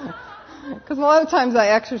 yeah. Because a lot of times I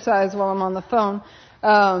exercise while I'm on the phone.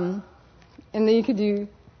 And then you could do,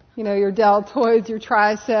 your deltoids, your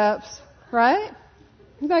triceps, right?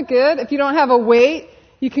 Isn't that good? If you don't have a weight,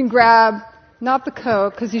 you can grab, not the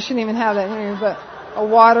Coke, because you shouldn't even have that here, but a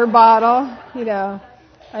water bottle. I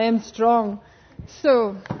am strong.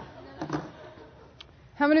 So,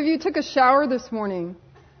 how many of you took a shower this morning?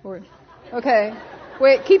 Okay.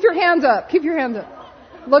 Wait, keep your hands up. Keep your hands up.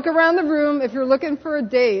 Look around the room. If you're looking for a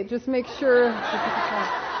date, just make sure.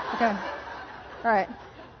 Okay. All right.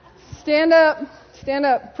 Stand up. Stand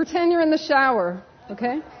up. Pretend you're in the shower.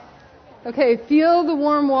 Okay? Okay. Feel the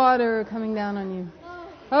warm water coming down on you.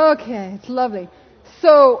 Okay. It's lovely.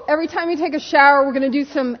 So every time you take a shower, we're going to do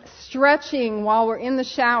some stretching while we're in the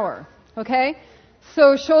shower. Okay?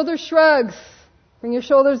 So shoulder shrugs. Bring your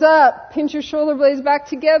shoulders up. Pinch your shoulder blades back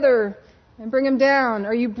together. And bring them down.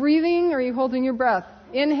 Are you breathing or are you holding your breath?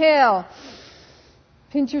 Inhale.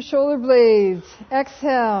 Pinch your shoulder blades.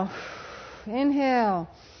 Exhale. Inhale.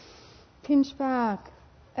 Pinch back.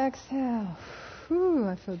 Exhale. Ooh,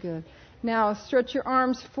 I feel good. Now stretch your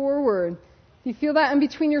arms forward. Do you feel that in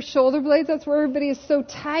between your shoulder blades? That's where everybody is so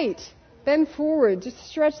tight. Bend forward. Just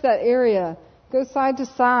stretch that area. Go side to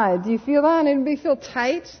side. Do you feel that? Anybody feel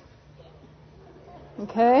tight?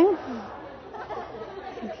 Okay.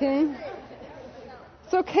 Okay.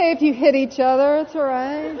 It's okay if you hit each other. It's all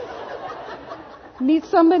right. Meet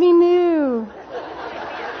somebody new.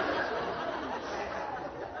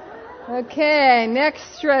 Okay.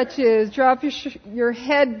 Next stretches. Drop your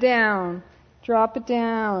head down. Drop it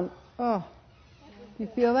down. Oh. You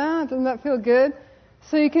feel that? Doesn't that feel good?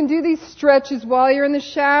 So you can do these stretches while you're in the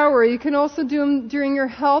shower. You can also do them during your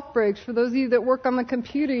health breaks. For those of you that work on the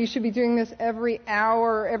computer, you should be doing this every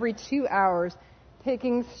hour, every 2 hours,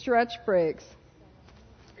 taking stretch breaks.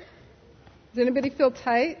 Does anybody feel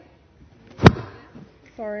tight?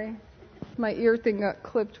 Sorry. My ear thing got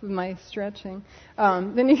clipped with my stretching.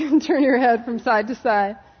 Then you can turn your head from side to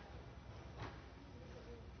side.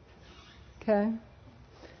 Okay.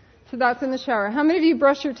 So that's in the shower. How many of you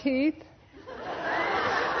brush your teeth?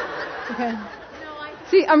 Okay.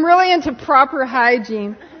 See, I'm really into proper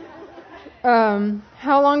hygiene.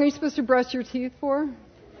 How long are you supposed to brush your teeth for?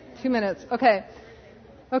 2 minutes. Okay.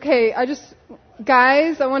 Okay,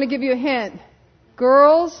 guys, I want to give you a hint.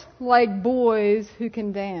 Girls like boys who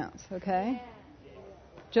can dance, okay?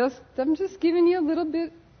 I'm just giving you a little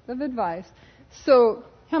bit of advice. So,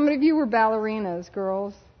 how many of you were ballerinas,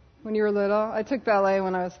 girls, when you were little? I took ballet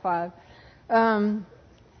when I was 5. How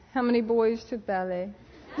many boys took ballet?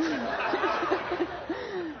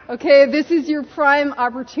 Okay, this is your prime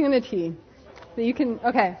opportunity. That you can,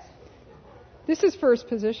 okay. This is first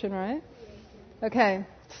position, right? Okay,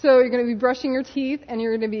 so you're going to be brushing your teeth and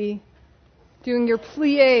you're going to be doing your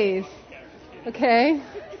pliés, okay?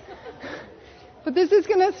 But this is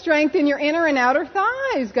going to strengthen your inner and outer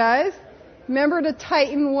thighs, guys. Remember to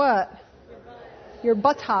tighten what? Your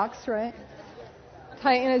buttocks, right?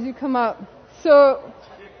 Tighten as you come up. So,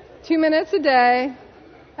 2 minutes a day.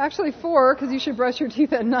 Actually 4, because you should brush your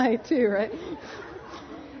teeth at night too, right?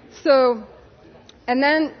 So, and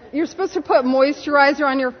then you're supposed to put moisturizer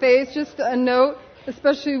on your face, just a note,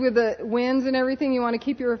 especially with the winds and everything, you want to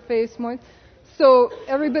keep your face moist. So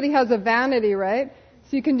everybody has a vanity, right?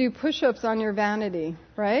 So you can do push-ups on your vanity,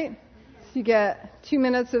 right? So you get 2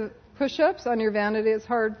 minutes of push-ups on your vanity. It's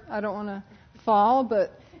hard, I don't want to fall,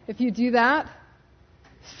 but if you do that,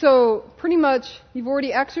 so pretty much you've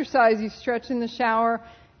already exercised, you've stretched in the shower,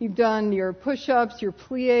 you've done your push-ups, your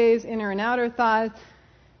pliés, inner and outer thighs.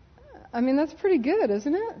 I mean, that's pretty good,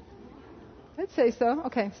 isn't it? I'd say so.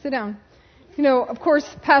 Okay, sit down. You know, of course,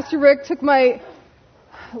 Pastor Rick took my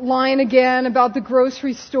line again about the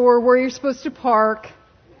grocery store, where you're supposed to park.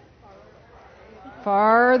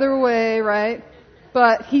 Farther away, right?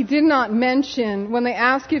 But he did not mention, when they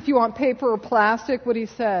ask you if you want paper or plastic, what do you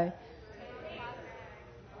say?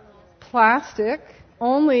 Plastic.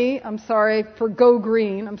 Only, I'm sorry, for Go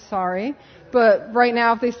Green, I'm sorry. But right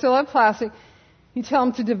now, if they still have plastic, you tell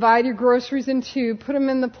them to divide your groceries in 2, put them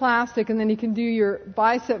in the plastic, and then you can do your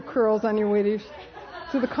bicep curls on your way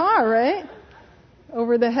to the car, right?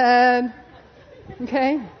 Over the head.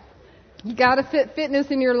 Okay? You got to fit fitness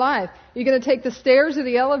in your life. You're going to take the stairs or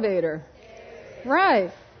the elevator?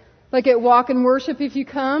 Right. Like at Walk and Worship, if you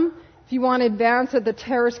come, if you want to advance at the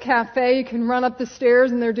Terrace Cafe, you can run up the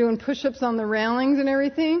stairs and they're doing push-ups on the railings and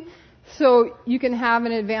everything. So you can have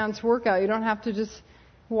an advanced workout. You don't have to just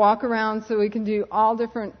walk around, so we can do all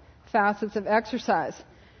different facets of exercise.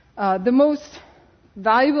 The most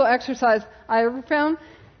valuable exercise I ever found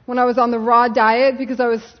when I was on the raw diet, because I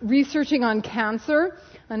was researching on cancer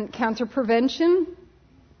prevention.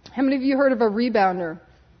 How many of you heard of a rebounder?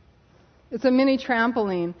 It's a mini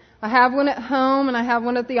trampoline. I have one at home and I have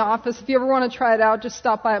one at the office. If you ever want to try it out, just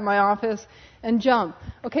stop by at my office and jump.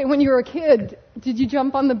 Okay, when you were a kid, did you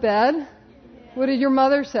jump on the bed? What did your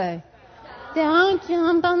mother say? Don't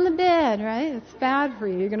jump on the bed, right? It's bad for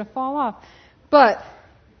you. You're going to fall off. But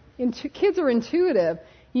kids are intuitive.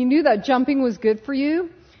 You knew that jumping was good for you.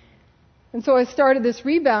 And so I started this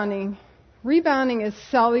rebounding. Rebounding is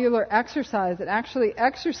cellular exercise. It actually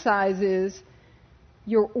exercises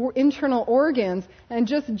your internal organs, and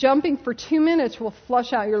just jumping for 2 minutes will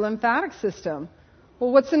flush out your lymphatic system.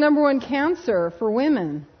 Well, what's the number 1 cancer for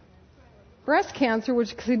women? Breast cancer,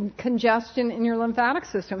 which is congestion in your lymphatic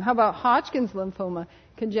system. How about Hodgkin's lymphoma?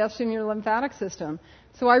 Congestion in your lymphatic system.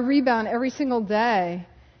 So I rebound every single day,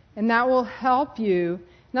 and that will help you.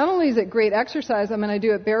 Not only is it great exercise, I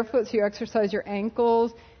do it barefoot, so you exercise your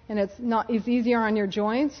ankles, and it's easier on your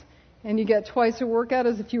joints, and you get twice a workout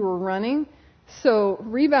as if you were running. So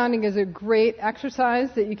rebounding is a great exercise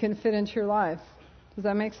that you can fit into your life. Does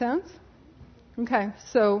that make sense? Okay,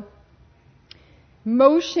 so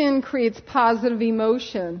Motion creates positive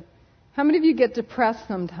emotion. How many of you get depressed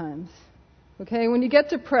sometimes? Okay, when you get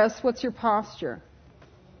depressed, what's your posture?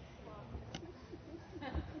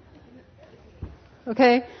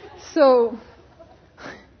 Okay, so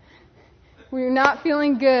when you're not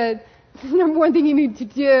feeling good, the number one thing you need to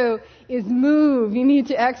do is move. You need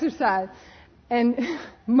to exercise. And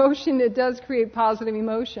motion, it does create positive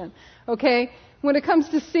emotion. Okay, when it comes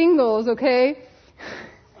to singles, okay,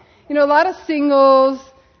 you know, a lot of singles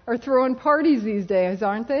are throwing parties these days,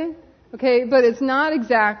 aren't they? Okay, but it's not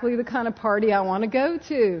exactly the kind of party I want to go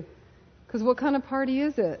to. Because what kind of party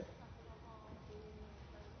is it?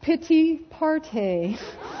 Pity party.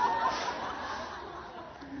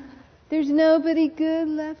 There's nobody good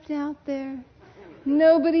left out there.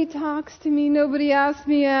 Nobody talks to me. Nobody asks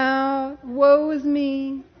me out. Woe is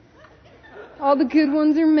me. All the good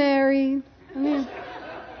ones are married. I mean,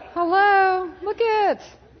 hello, look at it.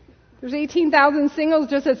 There's 18,000 singles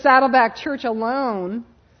just at Saddleback Church alone.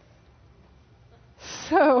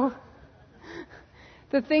 So,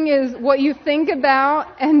 the thing is, what you think about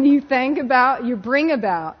and you think about, you bring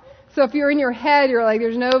about. So if you're in your head, you're like,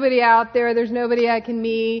 there's nobody out there, there's nobody I can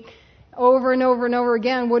meet, over and over and over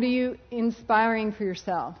again, what are you inspiring for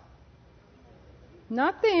yourself?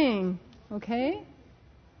 Nothing, okay?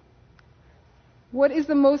 What is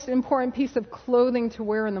the most important piece of clothing to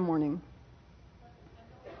wear in the morning?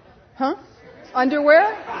 Huh?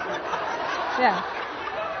 Underwear? Yeah.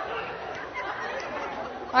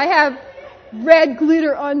 I have red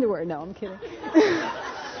glitter underwear. No, I'm kidding.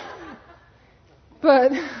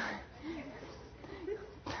 But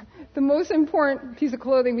the most important piece of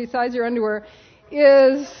clothing besides your underwear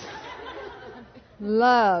is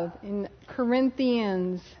love. In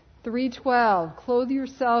Corinthians 3:12, clothe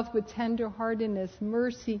yourself with tenderheartedness,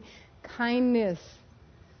 mercy, kindness.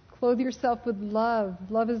 Clothe yourself with love.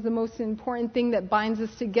 Love is the most important thing that binds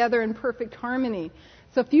us together in perfect harmony.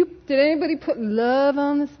 So did anybody put love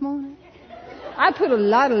on this morning? I put a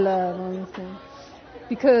lot of love on this morning.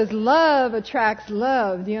 Because love attracts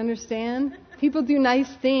love. Do you understand? People do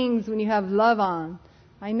nice things when you have love on.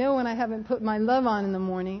 I know when I haven't put my love on in the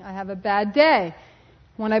morning, I have a bad day.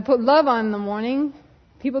 When I put love on in the morning,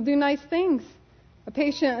 people do nice things.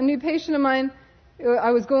 A new patient of mine,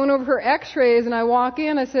 I was going over her x-rays and I walk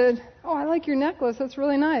in, I said, "Oh, I like your necklace, that's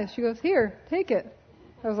really nice." She goes, "Here, take it."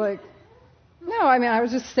 I was like, "No, I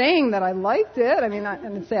was just saying that I liked it. I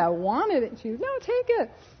didn't say I wanted it." She goes, "No, take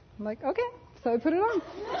it." I'm like, "Okay." So I put it on.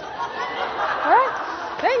 All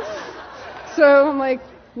right, thanks. So I'm like,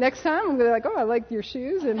 next time I'm going to be like, "Oh, I like your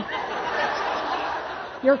shoes and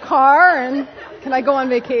your car, and can I go on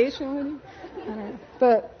vacation with you?" All right.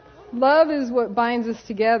 But love is what binds us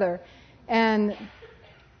together. And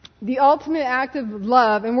the ultimate act of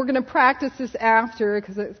love, and we're going to practice this after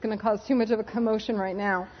because it's going to cause too much of a commotion right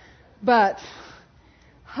now. But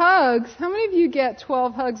hugs, how many of you get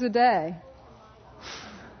 12 hugs a day?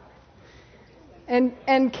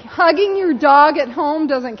 And hugging your dog at home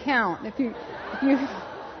doesn't count. If you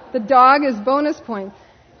the dog is bonus points.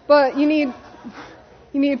 But you need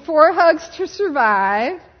 4 hugs to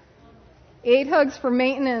survive, 8 hugs for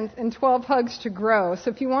maintenance, and 12 hugs to grow. So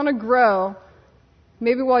if you want to grow,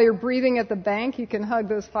 maybe while you're breathing at the bank, you can hug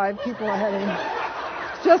those 5 people ahead of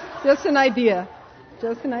you. Just an idea.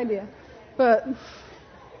 Just an idea. But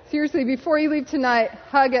seriously, before you leave tonight,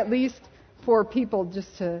 hug at least 4 people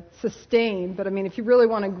just to sustain. But if you really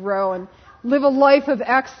want to grow and live a life of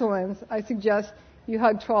excellence, I suggest you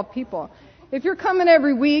hug 12 people. If you're coming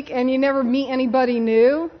every week and you never meet anybody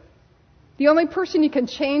new, the only person you can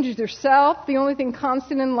change is yourself. The only thing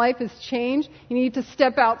constant in life is change. You need to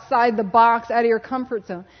step outside the box, out of your comfort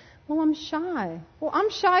zone. Well, I'm shy. Well, I'm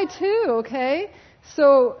shy too, okay?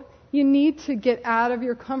 So you need to get out of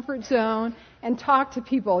your comfort zone and talk to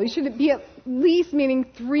people. You should be at least meeting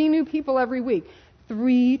 3 new people every week.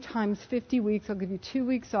 3 times 50 weeks, I'll give you 2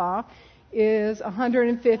 weeks off, is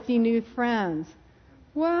 150 new friends.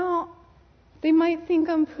 Well, they might think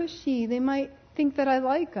I'm pushy. They might think that I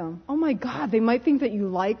like them. Oh my God, they might think that you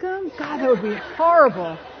like them? God, that would be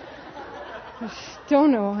horrible. I just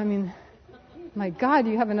don't know. My God,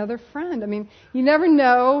 you have another friend. You never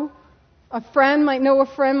know. A friend might know a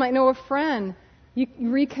friend might know a friend. You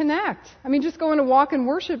reconnect. Just going to walk and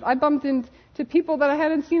worship. I bumped into people that I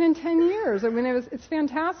hadn't seen in 10 years. It's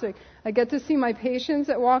fantastic. I get to see my patients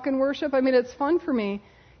at walk and worship. It's fun for me.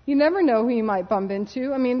 You never know who you might bump into.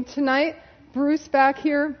 Tonight, Bruce back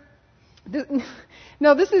here. This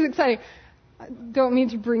is exciting. I don't mean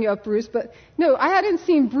to bring you up, Bruce, but no, I hadn't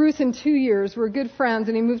seen Bruce in 2 years. We're good friends,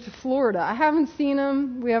 and he moved to Florida. I haven't seen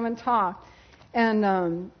him. We haven't talked.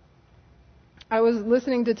 And I was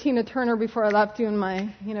listening to Tina Turner before I left doing my,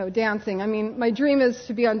 dancing. I mean, my dream is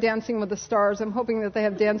to be on Dancing with the Stars. I'm hoping that they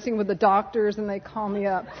have Dancing with the Doctors and they call me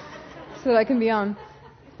up so that I can be on.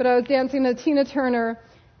 But I was dancing to Tina Turner,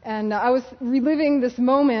 and I was reliving this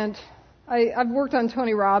moment. I've worked on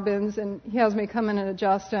Tony Robbins, and he has me come in and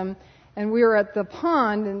adjust him. And we were at the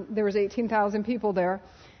pond, and there was 18,000 people there.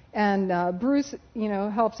 And Bruce,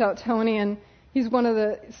 helps out Tony, and he's one of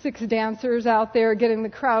the 6 dancers out there getting the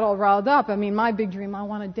crowd all riled up. I mean, my big dream, I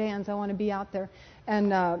want to dance. I want to be out there.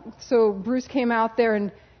 And so Bruce came out there,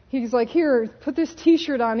 and he's like, here, put this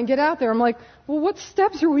T-shirt on and get out there. I'm like, well, what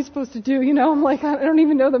steps are we supposed to do? I'm like, I don't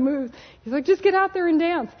even know the moves. He's like, just get out there and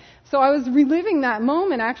dance. So I was reliving that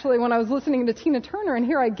moment, actually, when I was listening to Tina Turner, and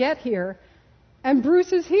here I get here. And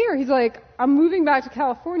Bruce is here. He's like, I'm moving back to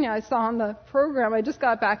California. I saw on the program. I just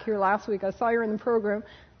got back here last week. I saw you in the program.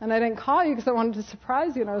 And I didn't call you because I wanted to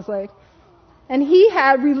surprise you. And I was like, and he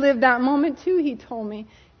had relived that moment too, he told me.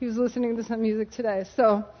 He was listening to some music today.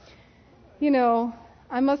 So,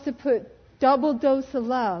 I must have put double dose of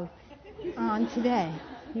love on today.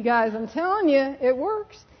 You guys, I'm telling you, it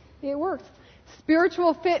works. It works.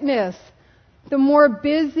 Spiritual fitness. The more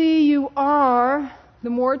busy you are, the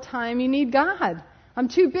more time you need God. I'm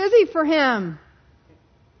too busy for Him.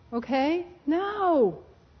 Okay? No.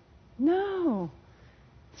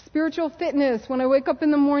 Spiritual fitness. When I wake up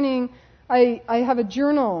in the morning, I have a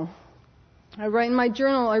journal. I write in my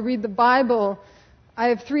journal. I read the Bible. I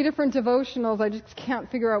have 3 different devotionals. I just can't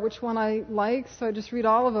figure out which one I like, so I just read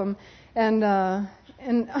all of them. And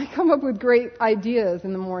I come up with great ideas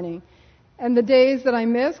in the morning. And the days that I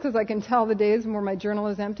miss, because I can tell the days where my journal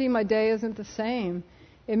is empty, my day isn't the same.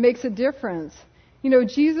 It makes a difference.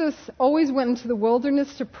 Jesus always went into the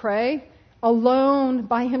wilderness to pray alone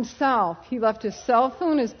by himself. He left his cell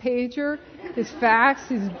phone, his pager, his fax,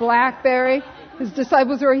 his BlackBerry. His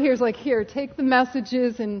disciples were here. He's like, here, take the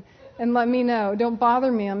messages and let me know. Don't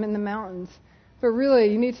bother me. I'm in the mountains. But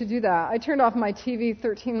really, you need to do that. I turned off my TV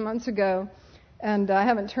 13 months ago, and I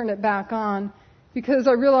haven't turned it back on because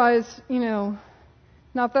I realized,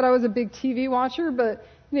 not that I was a big TV watcher, but,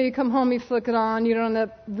 you come home, you flick it on, you don't end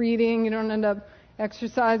up reading, you don't end up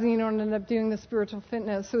exercising, you don't end up doing the spiritual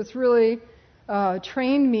fitness. So it's really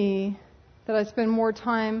trained me that I spend more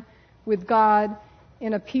time with God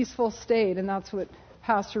in a peaceful state, and that's what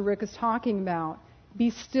Pastor Rick is talking about. Be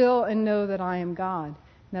still and know that I am God. And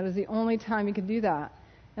that is the only time you can do that.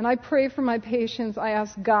 And I pray for my patients. I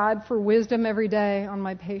ask God for wisdom every day on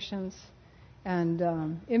my patients, and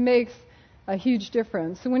it makes a huge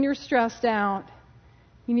difference. So when you're stressed out,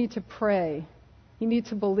 you need to pray. You need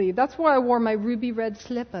to believe. That's why I wore my ruby red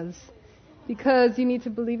slippers, because you need to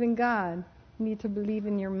believe in God. You need to believe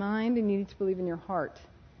in your mind, and you need to believe in your heart.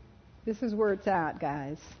 This is where it's at,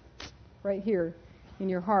 guys. Right here in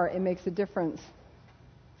your heart. It makes a difference.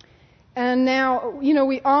 And now,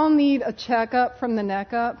 we all need a checkup from the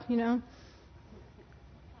neck up,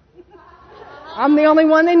 I'm the only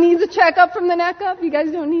one that needs a checkup from the neck up. You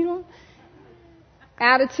guys don't need one?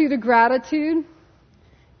 Attitude of gratitude.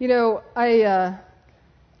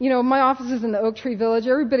 My office is in the Oak Tree Village.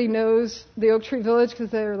 Everybody knows the Oak Tree Village because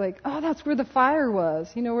they're like, oh, that's where the fire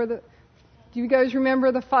was. Do you guys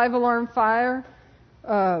remember the 5-alarm fire?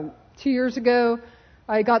 2 years ago,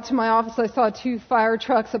 I got to my office. I saw 2 fire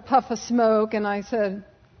trucks, a puff of smoke, and I said,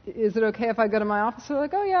 is it okay if I go to my office? They're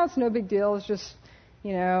like, oh, yeah, it's no big deal. It's just,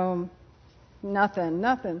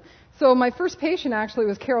 nothing. So my first patient actually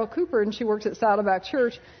was Carol Cooper, and she works at Saddleback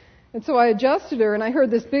Church. And so I adjusted her, and I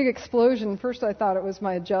heard this big explosion. First I thought it was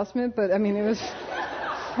my adjustment, but this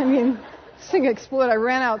thing exploded. I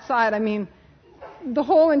ran outside. The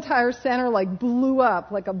whole entire center blew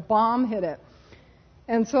up, like a bomb hit it.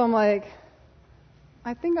 And so I'm like,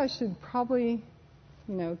 I think I should probably,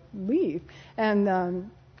 leave. And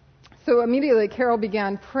so immediately Carol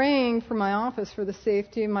began praying for my office, for the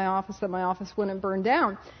safety of my office, that my office wouldn't burn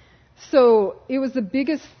down. So it was the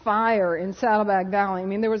biggest fire in Saddleback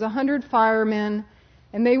Valley. There was 100 firemen,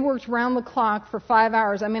 and they worked round the clock for 5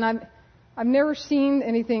 hours. I've never seen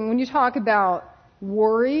anything. When you talk about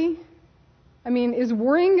worry, is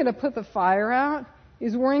worrying going to put the fire out?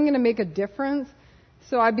 Is worrying going to make a difference?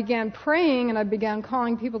 So I began praying, and I began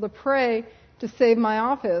calling people to pray to save my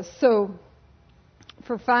office. So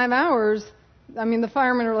for 5 hours, the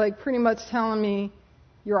firemen are pretty much telling me,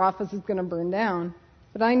 your office is going to burn down.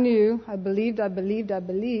 But I knew, I believed that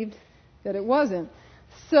it wasn't.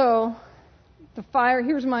 So the fire,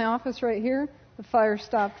 here's my office right here. The fire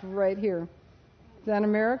stopped right here. Is that a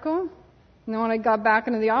miracle? And then when I got back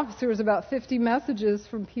into the office, there was about 50 messages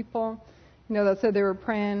from people, that said they were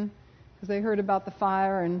praying because they heard about the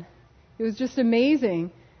fire, and it was just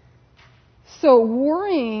amazing. So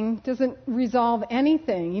worrying doesn't resolve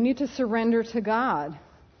anything. You need to surrender to God.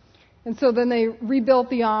 And so then they rebuilt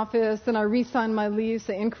the office, and I re-signed my lease.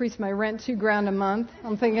 They increased my rent $2,000 a month.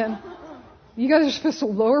 I'm thinking, you guys are supposed to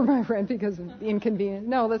lower my rent because of the inconvenience.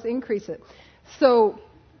 No, let's increase it. So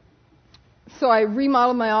I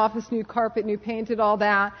remodeled my office, new carpet, new painted, all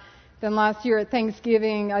that. Then last year at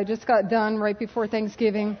Thanksgiving, I just got done right before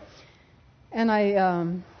Thanksgiving, and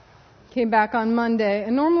I came back on Monday.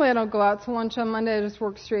 And normally I don't go out to lunch on Monday. I just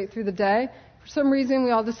work straight through the day. For some reason, we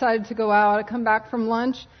all decided to go out. I come back from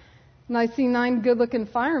lunch, and I see 9 good-looking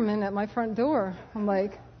firemen at my front door. I'm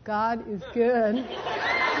like, God is good.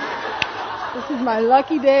 This is my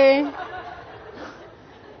lucky day.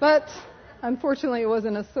 But unfortunately, it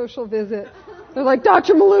wasn't a social visit. They're like,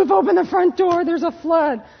 Dr. Maloof, open the front door. There's a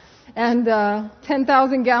flood. And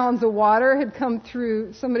 10,000 gallons of water had come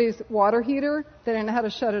through somebody's water heater. They didn't know how to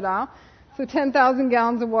shut it off. So 10,000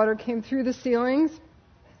 gallons of water came through the ceilings.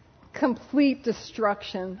 Complete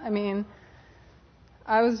destruction. I mean,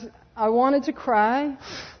 I wanted to cry.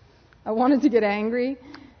 I wanted to get angry.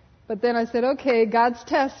 But then I said, okay, God's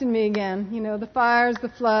testing me again. You know, the fires, the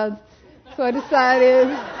floods. So I decided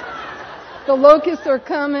the locusts are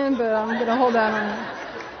coming, but I'm going to hold out on it.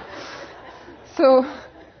 So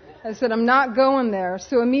I said, I'm not going there.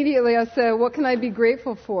 So immediately I said, what can I be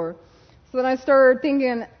grateful for? So then I started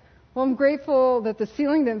thinking, well, I'm grateful that the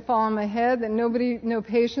ceiling didn't fall on my head, that no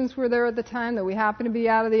patients were there at the time, that we happened to be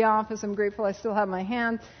out of the office. I'm grateful I still have my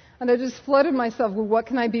hands. And I just flooded myself with what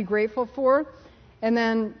can I be grateful for? And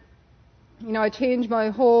then, I changed my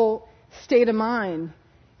whole state of mind.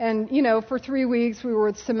 And, for 3 weeks we were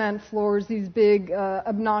with cement floors, these big,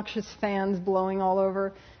 obnoxious fans blowing all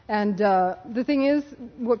over. And the thing is,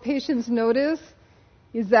 what patients notice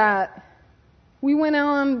is that we went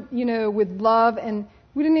on, with love, and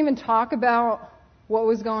we didn't even talk about what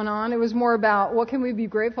was going on. It was more about what can we be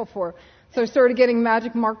grateful for. So I started getting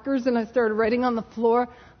magic markers, and I started writing on the floor,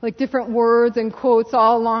 like different words and quotes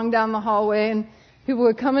all along down the hallway. And people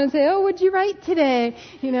would come in and say, oh, what'd you write today?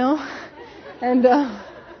 And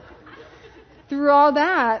through all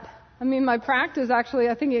that, my practice actually,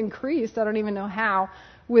 I think, increased. I don't even know how,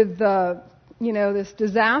 with this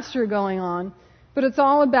disaster going on. But it's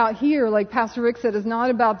all about here, like Pastor Rick said, it's not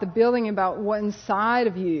about the building, about what inside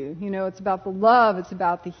of you. It's about the love, it's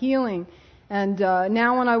about the healing. And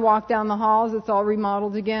now when I walk down the halls, it's all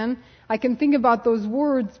remodeled again. I can think about those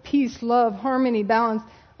words, peace, love, harmony, balance,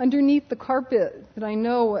 underneath the carpet, that I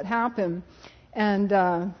know what happened. And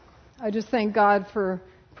I just thank God for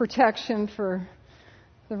protection for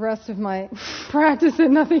the rest of my practice,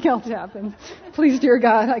 and nothing else happens. Please, dear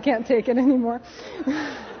God, I can't take it anymore.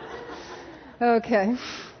 Okay.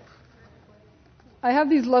 I have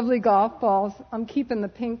these lovely golf balls. I'm keeping the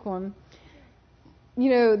pink one.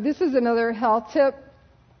 This is another health tip.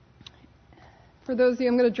 For those of you,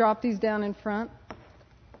 I'm going to drop these down in front.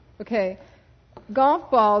 Okay.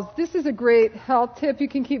 Golf balls. This is a great health tip. You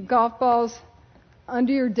can keep golf balls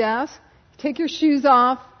under your desk. Take your shoes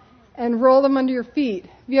off and roll them under your feet.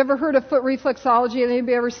 Have you ever heard of foot reflexology?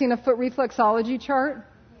 Anybody ever seen a foot reflexology chart?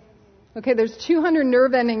 Okay, there's 200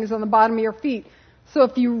 nerve endings on the bottom of your feet. So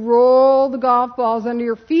if you roll the golf balls under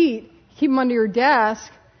your feet, keep them under your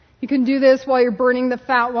desk, you can do this while you're burning the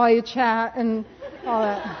fat while you chat and all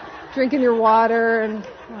that. Drinking your water and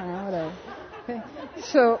whatever. Okay.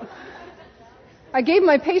 So I gave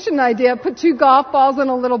my patient an idea, put 2 golf balls in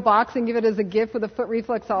a little box and give it as a gift with a foot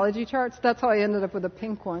reflexology chart. So that's how I ended up with a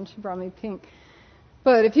pink one. She brought me pink.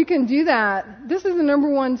 But if you can do that, this is the number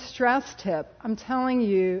 1 stress tip. I'm telling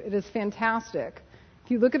you, it is fantastic.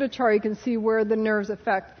 If you look at a chart, you can see where the nerves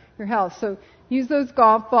affect your health. So use those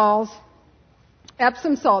golf balls.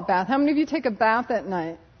 Epsom salt bath. How many of you take a bath at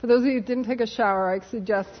night? For those of you who didn't take a shower, I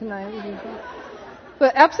suggest tonight.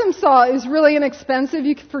 But Epsom salt is really inexpensive.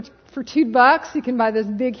 For $2, you can buy this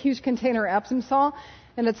big, huge container of Epsom salt,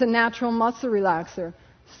 and it's a natural muscle relaxer.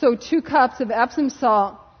 So 2 cups of Epsom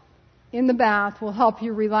salt in the bath will help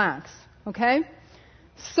you relax, okay?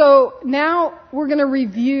 So now we're going to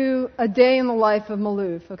review a day in the life of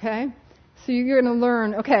Maloof, okay? So you're going to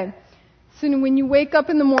learn, okay. So when you wake up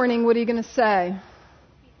in the morning, what are you going to say?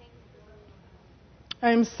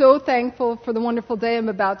 I'm so thankful for the wonderful day I'm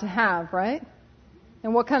about to have, right?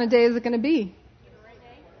 And what kind of day is it going to be?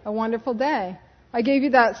 A wonderful day. I gave you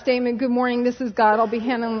that statement, good morning, this is God. I'll be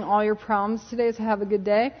handling all your problems today, so have a good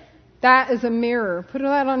day. That is a mirror. Put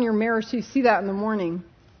that on your mirror so you see that in the morning.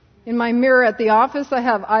 In my mirror at the office, I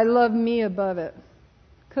have I love me above it.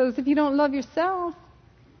 Because if you don't love yourself,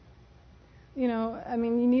 you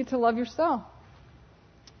need to love yourself.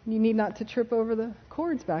 You need not to trip over the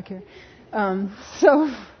cords back here.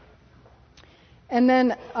 So And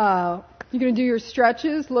then you're going to do your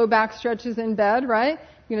stretches, low back stretches in bed, right?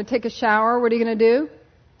 You're going to take a shower. What are you going to do?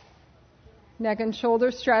 Neck and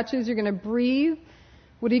shoulder stretches. You're going to breathe.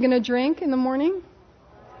 What are you going to drink in the morning?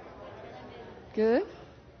 Good.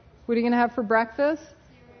 What are you going to have for breakfast?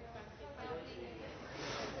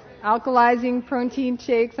 Alkalizing protein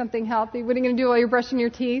shake, something healthy. What are you going to do while you're brushing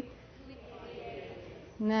your teeth?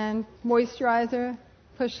 And then moisturizer,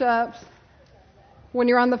 push-ups. When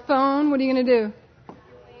you're on the phone, what are you going to do?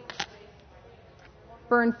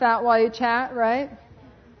 Burn fat while you chat, right?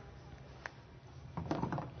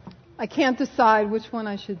 I can't decide which one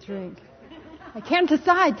I should drink. I can't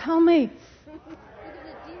decide. Tell me.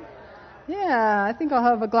 Yeah, I think I'll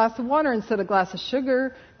have a glass of water instead of a glass of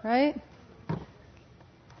sugar, right?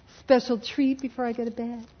 Special treat before I go to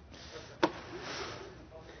bed.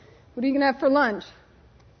 What are you going to have for lunch?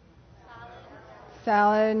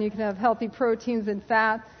 Salad, and you can have healthy proteins and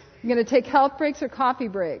fats. You're going to take health breaks or coffee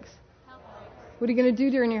breaks? What are you going to do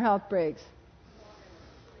during your health breaks?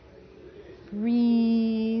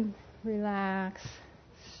 Breathe, relax,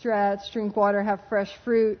 stretch, drink water, have fresh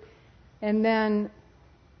fruit, and then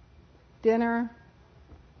dinner,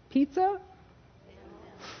 pizza?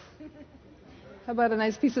 How about a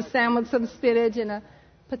nice piece of sandwich, some spinach, and a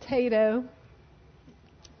potato?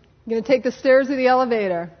 You're going to take the stairs or the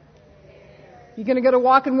elevator? You're going to go to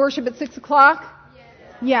walk and worship at 6 o'clock?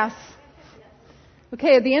 Yes.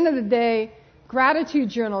 Okay, at the end of the day, gratitude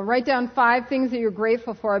journal. Write down 5 things that you're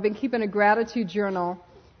grateful for. I've been keeping a gratitude journal,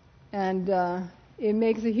 and it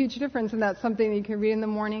makes a huge difference, and that's something that you can read in the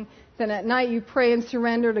morning. Then at night, you pray and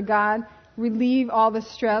surrender to God. Relieve all the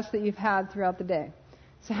stress that you've had throughout the day.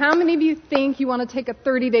 So how many of you think you want to take a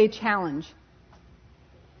 30-day challenge?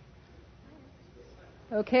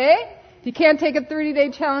 Okay? If you can't take a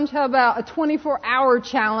 30-day challenge, how about a 24-hour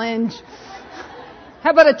challenge?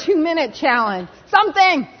 How about a 2-minute challenge?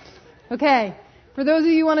 Something! Okay. For those of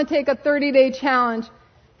you who want to take a 30-day challenge,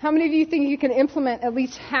 how many of you think you can implement at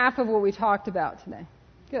least half of what we talked about today?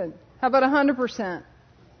 Good. How about 100%?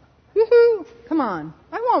 Woohoo! Come on.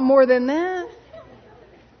 I want more than that.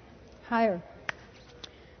 Higher.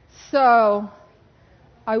 So,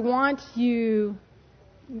 I want you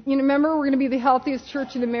remember we're going to be the healthiest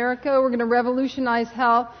church in America. We're going to revolutionize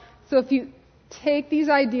health. So if you take these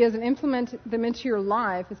ideas and implement them into your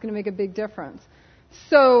life, it's going to make a big difference.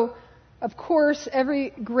 So, of course,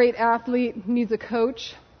 every great athlete needs a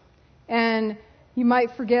coach. And you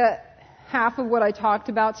might forget half of what I talked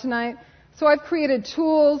about tonight. So I've created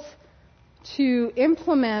tools to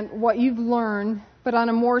implement what you've learned, but on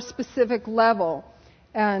a more specific level.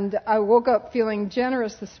 And I woke up feeling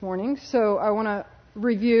generous this morning, so I want to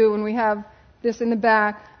review, and we have this in the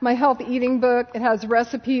back. My health eating book, it has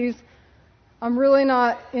recipes. I'm really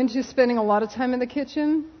not into spending a lot of time in the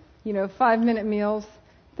kitchen. 5-minute meals,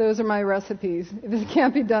 those are my recipes. If it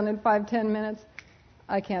can't be done in 5-10 minutes,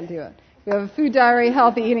 I can't do it. We have a food diary,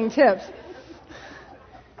 healthy eating tips.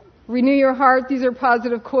 Renew your heart. These are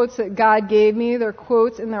positive quotes that God gave me. They're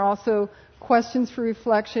quotes, and they're also questions for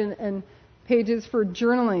reflection and pages for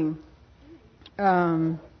journaling.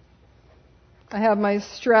 I have my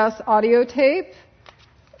stress audio tape.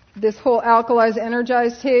 This whole Alkalize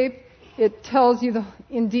Energize tape. It tells you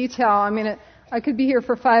in detail. I could be here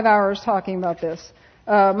for 5 hours talking about this.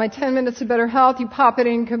 My 10 minutes to better health. You pop it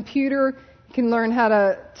in your computer. You can learn how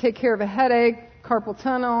to take care of a headache, carpal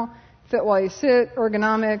tunnel, fit while you sit,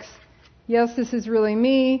 ergonomics. Yes, this is really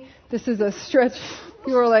me. This is a stretch.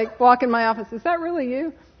 People are like, walk in my office. Is that really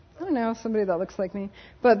you? I don't know, somebody that looks like me.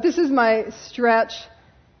 But this is my stretch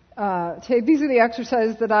tape. These are the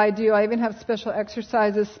exercises that I do. I even have special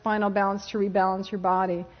exercises, spinal balance, to rebalance your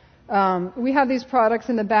body. We have these products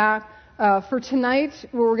in the back. For tonight,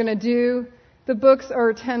 what we're going to do, the books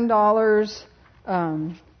are $10.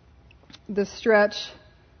 The stretch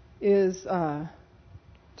is $20.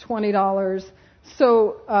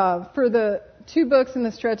 So for the 2 books and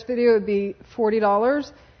the stretch video, it would be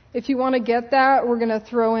 $40. If you want to get that, we're going to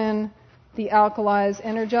throw in the Alkalize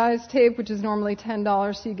Energize tape, which is normally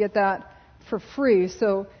 $10, so you get that for free.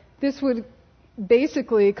 So this would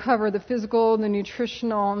basically cover the physical, the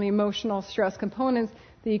nutritional, and the emotional stress components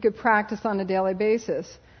that you could practice on a daily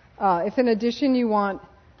basis. If in addition you want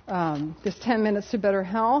this 10 minutes to better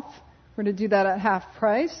health, we're going to do that at half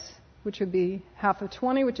price, which would be half of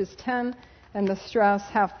 20, which is 10, and the stress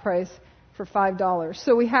half price for $5.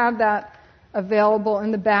 So we have that available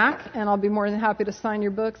in the back, and I'll be more than happy to sign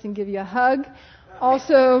your books and give you a hug.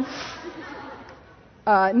 Also,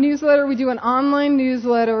 newsletter. We do an online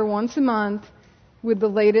newsletter once a month with the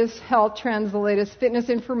latest health trends, the latest fitness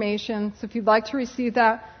information. So if you'd like to receive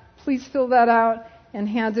that, please fill that out and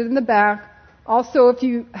hand it in the back. Also, if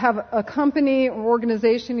you have a company or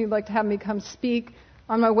organization you'd like to have me come speak,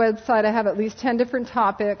 on my website I have at least 10 different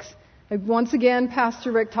topics. Once again,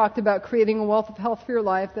 Pastor Rick talked about creating a wealth of health for your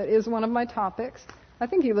life. That is one of my topics. I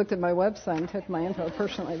think he looked at my website and took my info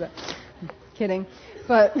personally, but kidding.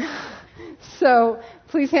 But so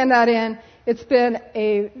please hand that in. It's been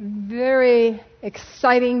a very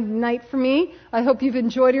exciting night for me. I hope you've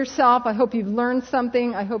enjoyed yourself. I hope you've learned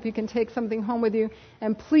something. I hope you can take something home with you.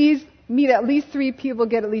 And please meet at least 3 people,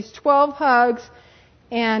 get at least 12 hugs,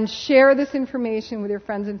 and share this information with your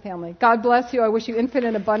friends and family. God bless you. I wish you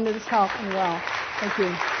infinite abundance, health, and wealth. Thank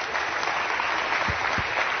you.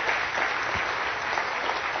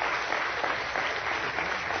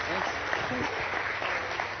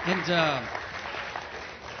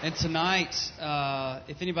 And tonight,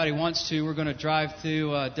 if anybody wants to, we're going to drive through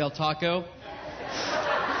Del Taco.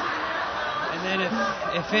 And then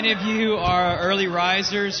if any of you are early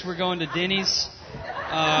risers, we're going to Denny's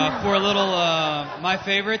for a little, my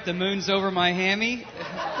favorite, the moon's over my hammy.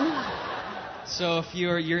 So if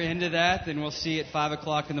you're into that, then we'll see you at 5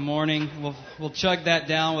 o'clock in the morning. We'll chug that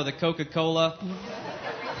down with a Coca-Cola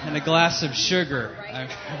and a glass of sugar.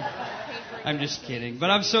 I'm just kidding. But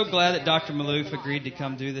I'm so glad that Dr. Maloof agreed to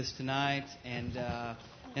come do this tonight, and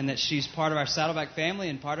that she's part of our Saddleback family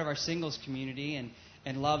and part of our singles community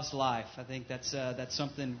and loves life. I think that's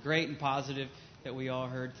something great and positive that we all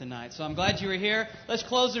heard tonight. So I'm glad you were here. Let's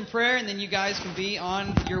close in prayer, and then you guys can be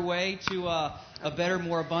on your way to a better,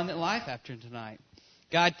 more abundant life after tonight.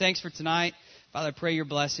 God, thanks for tonight. Father, I pray your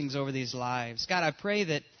blessings over these lives. God, I pray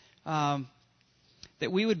that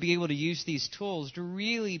that we would be able to use these tools to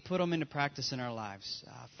really put them into practice in our lives.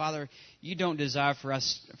 Father, you don't desire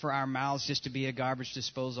for our mouths just to be a garbage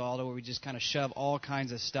disposal where we just kind of shove all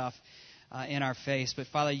kinds of stuff in our face. But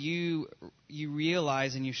Father, you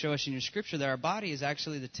realize and you show us in your Scripture that our body is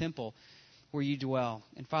actually the temple where you dwell.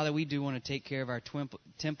 And Father, we do want to take care of our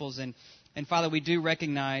temples. And Father, we do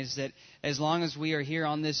recognize that as long as we are here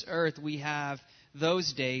on this earth, we have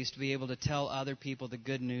those days to be able to tell other people the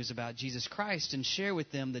good news about Jesus Christ and share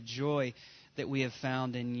with them the joy that we have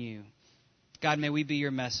found in you. God, may we be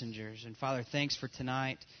your messengers. And Father, thanks for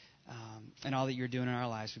tonight and all that you're doing in our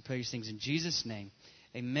lives. We pray these things in Jesus' name.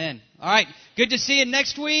 Amen. All right, good to see you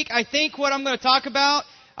next week. I think what I'm going to talk about,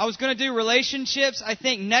 I was going to do relationships. I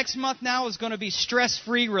think next month now is going to be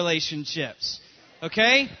stress-free relationships.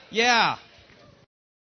 Okay? Yeah.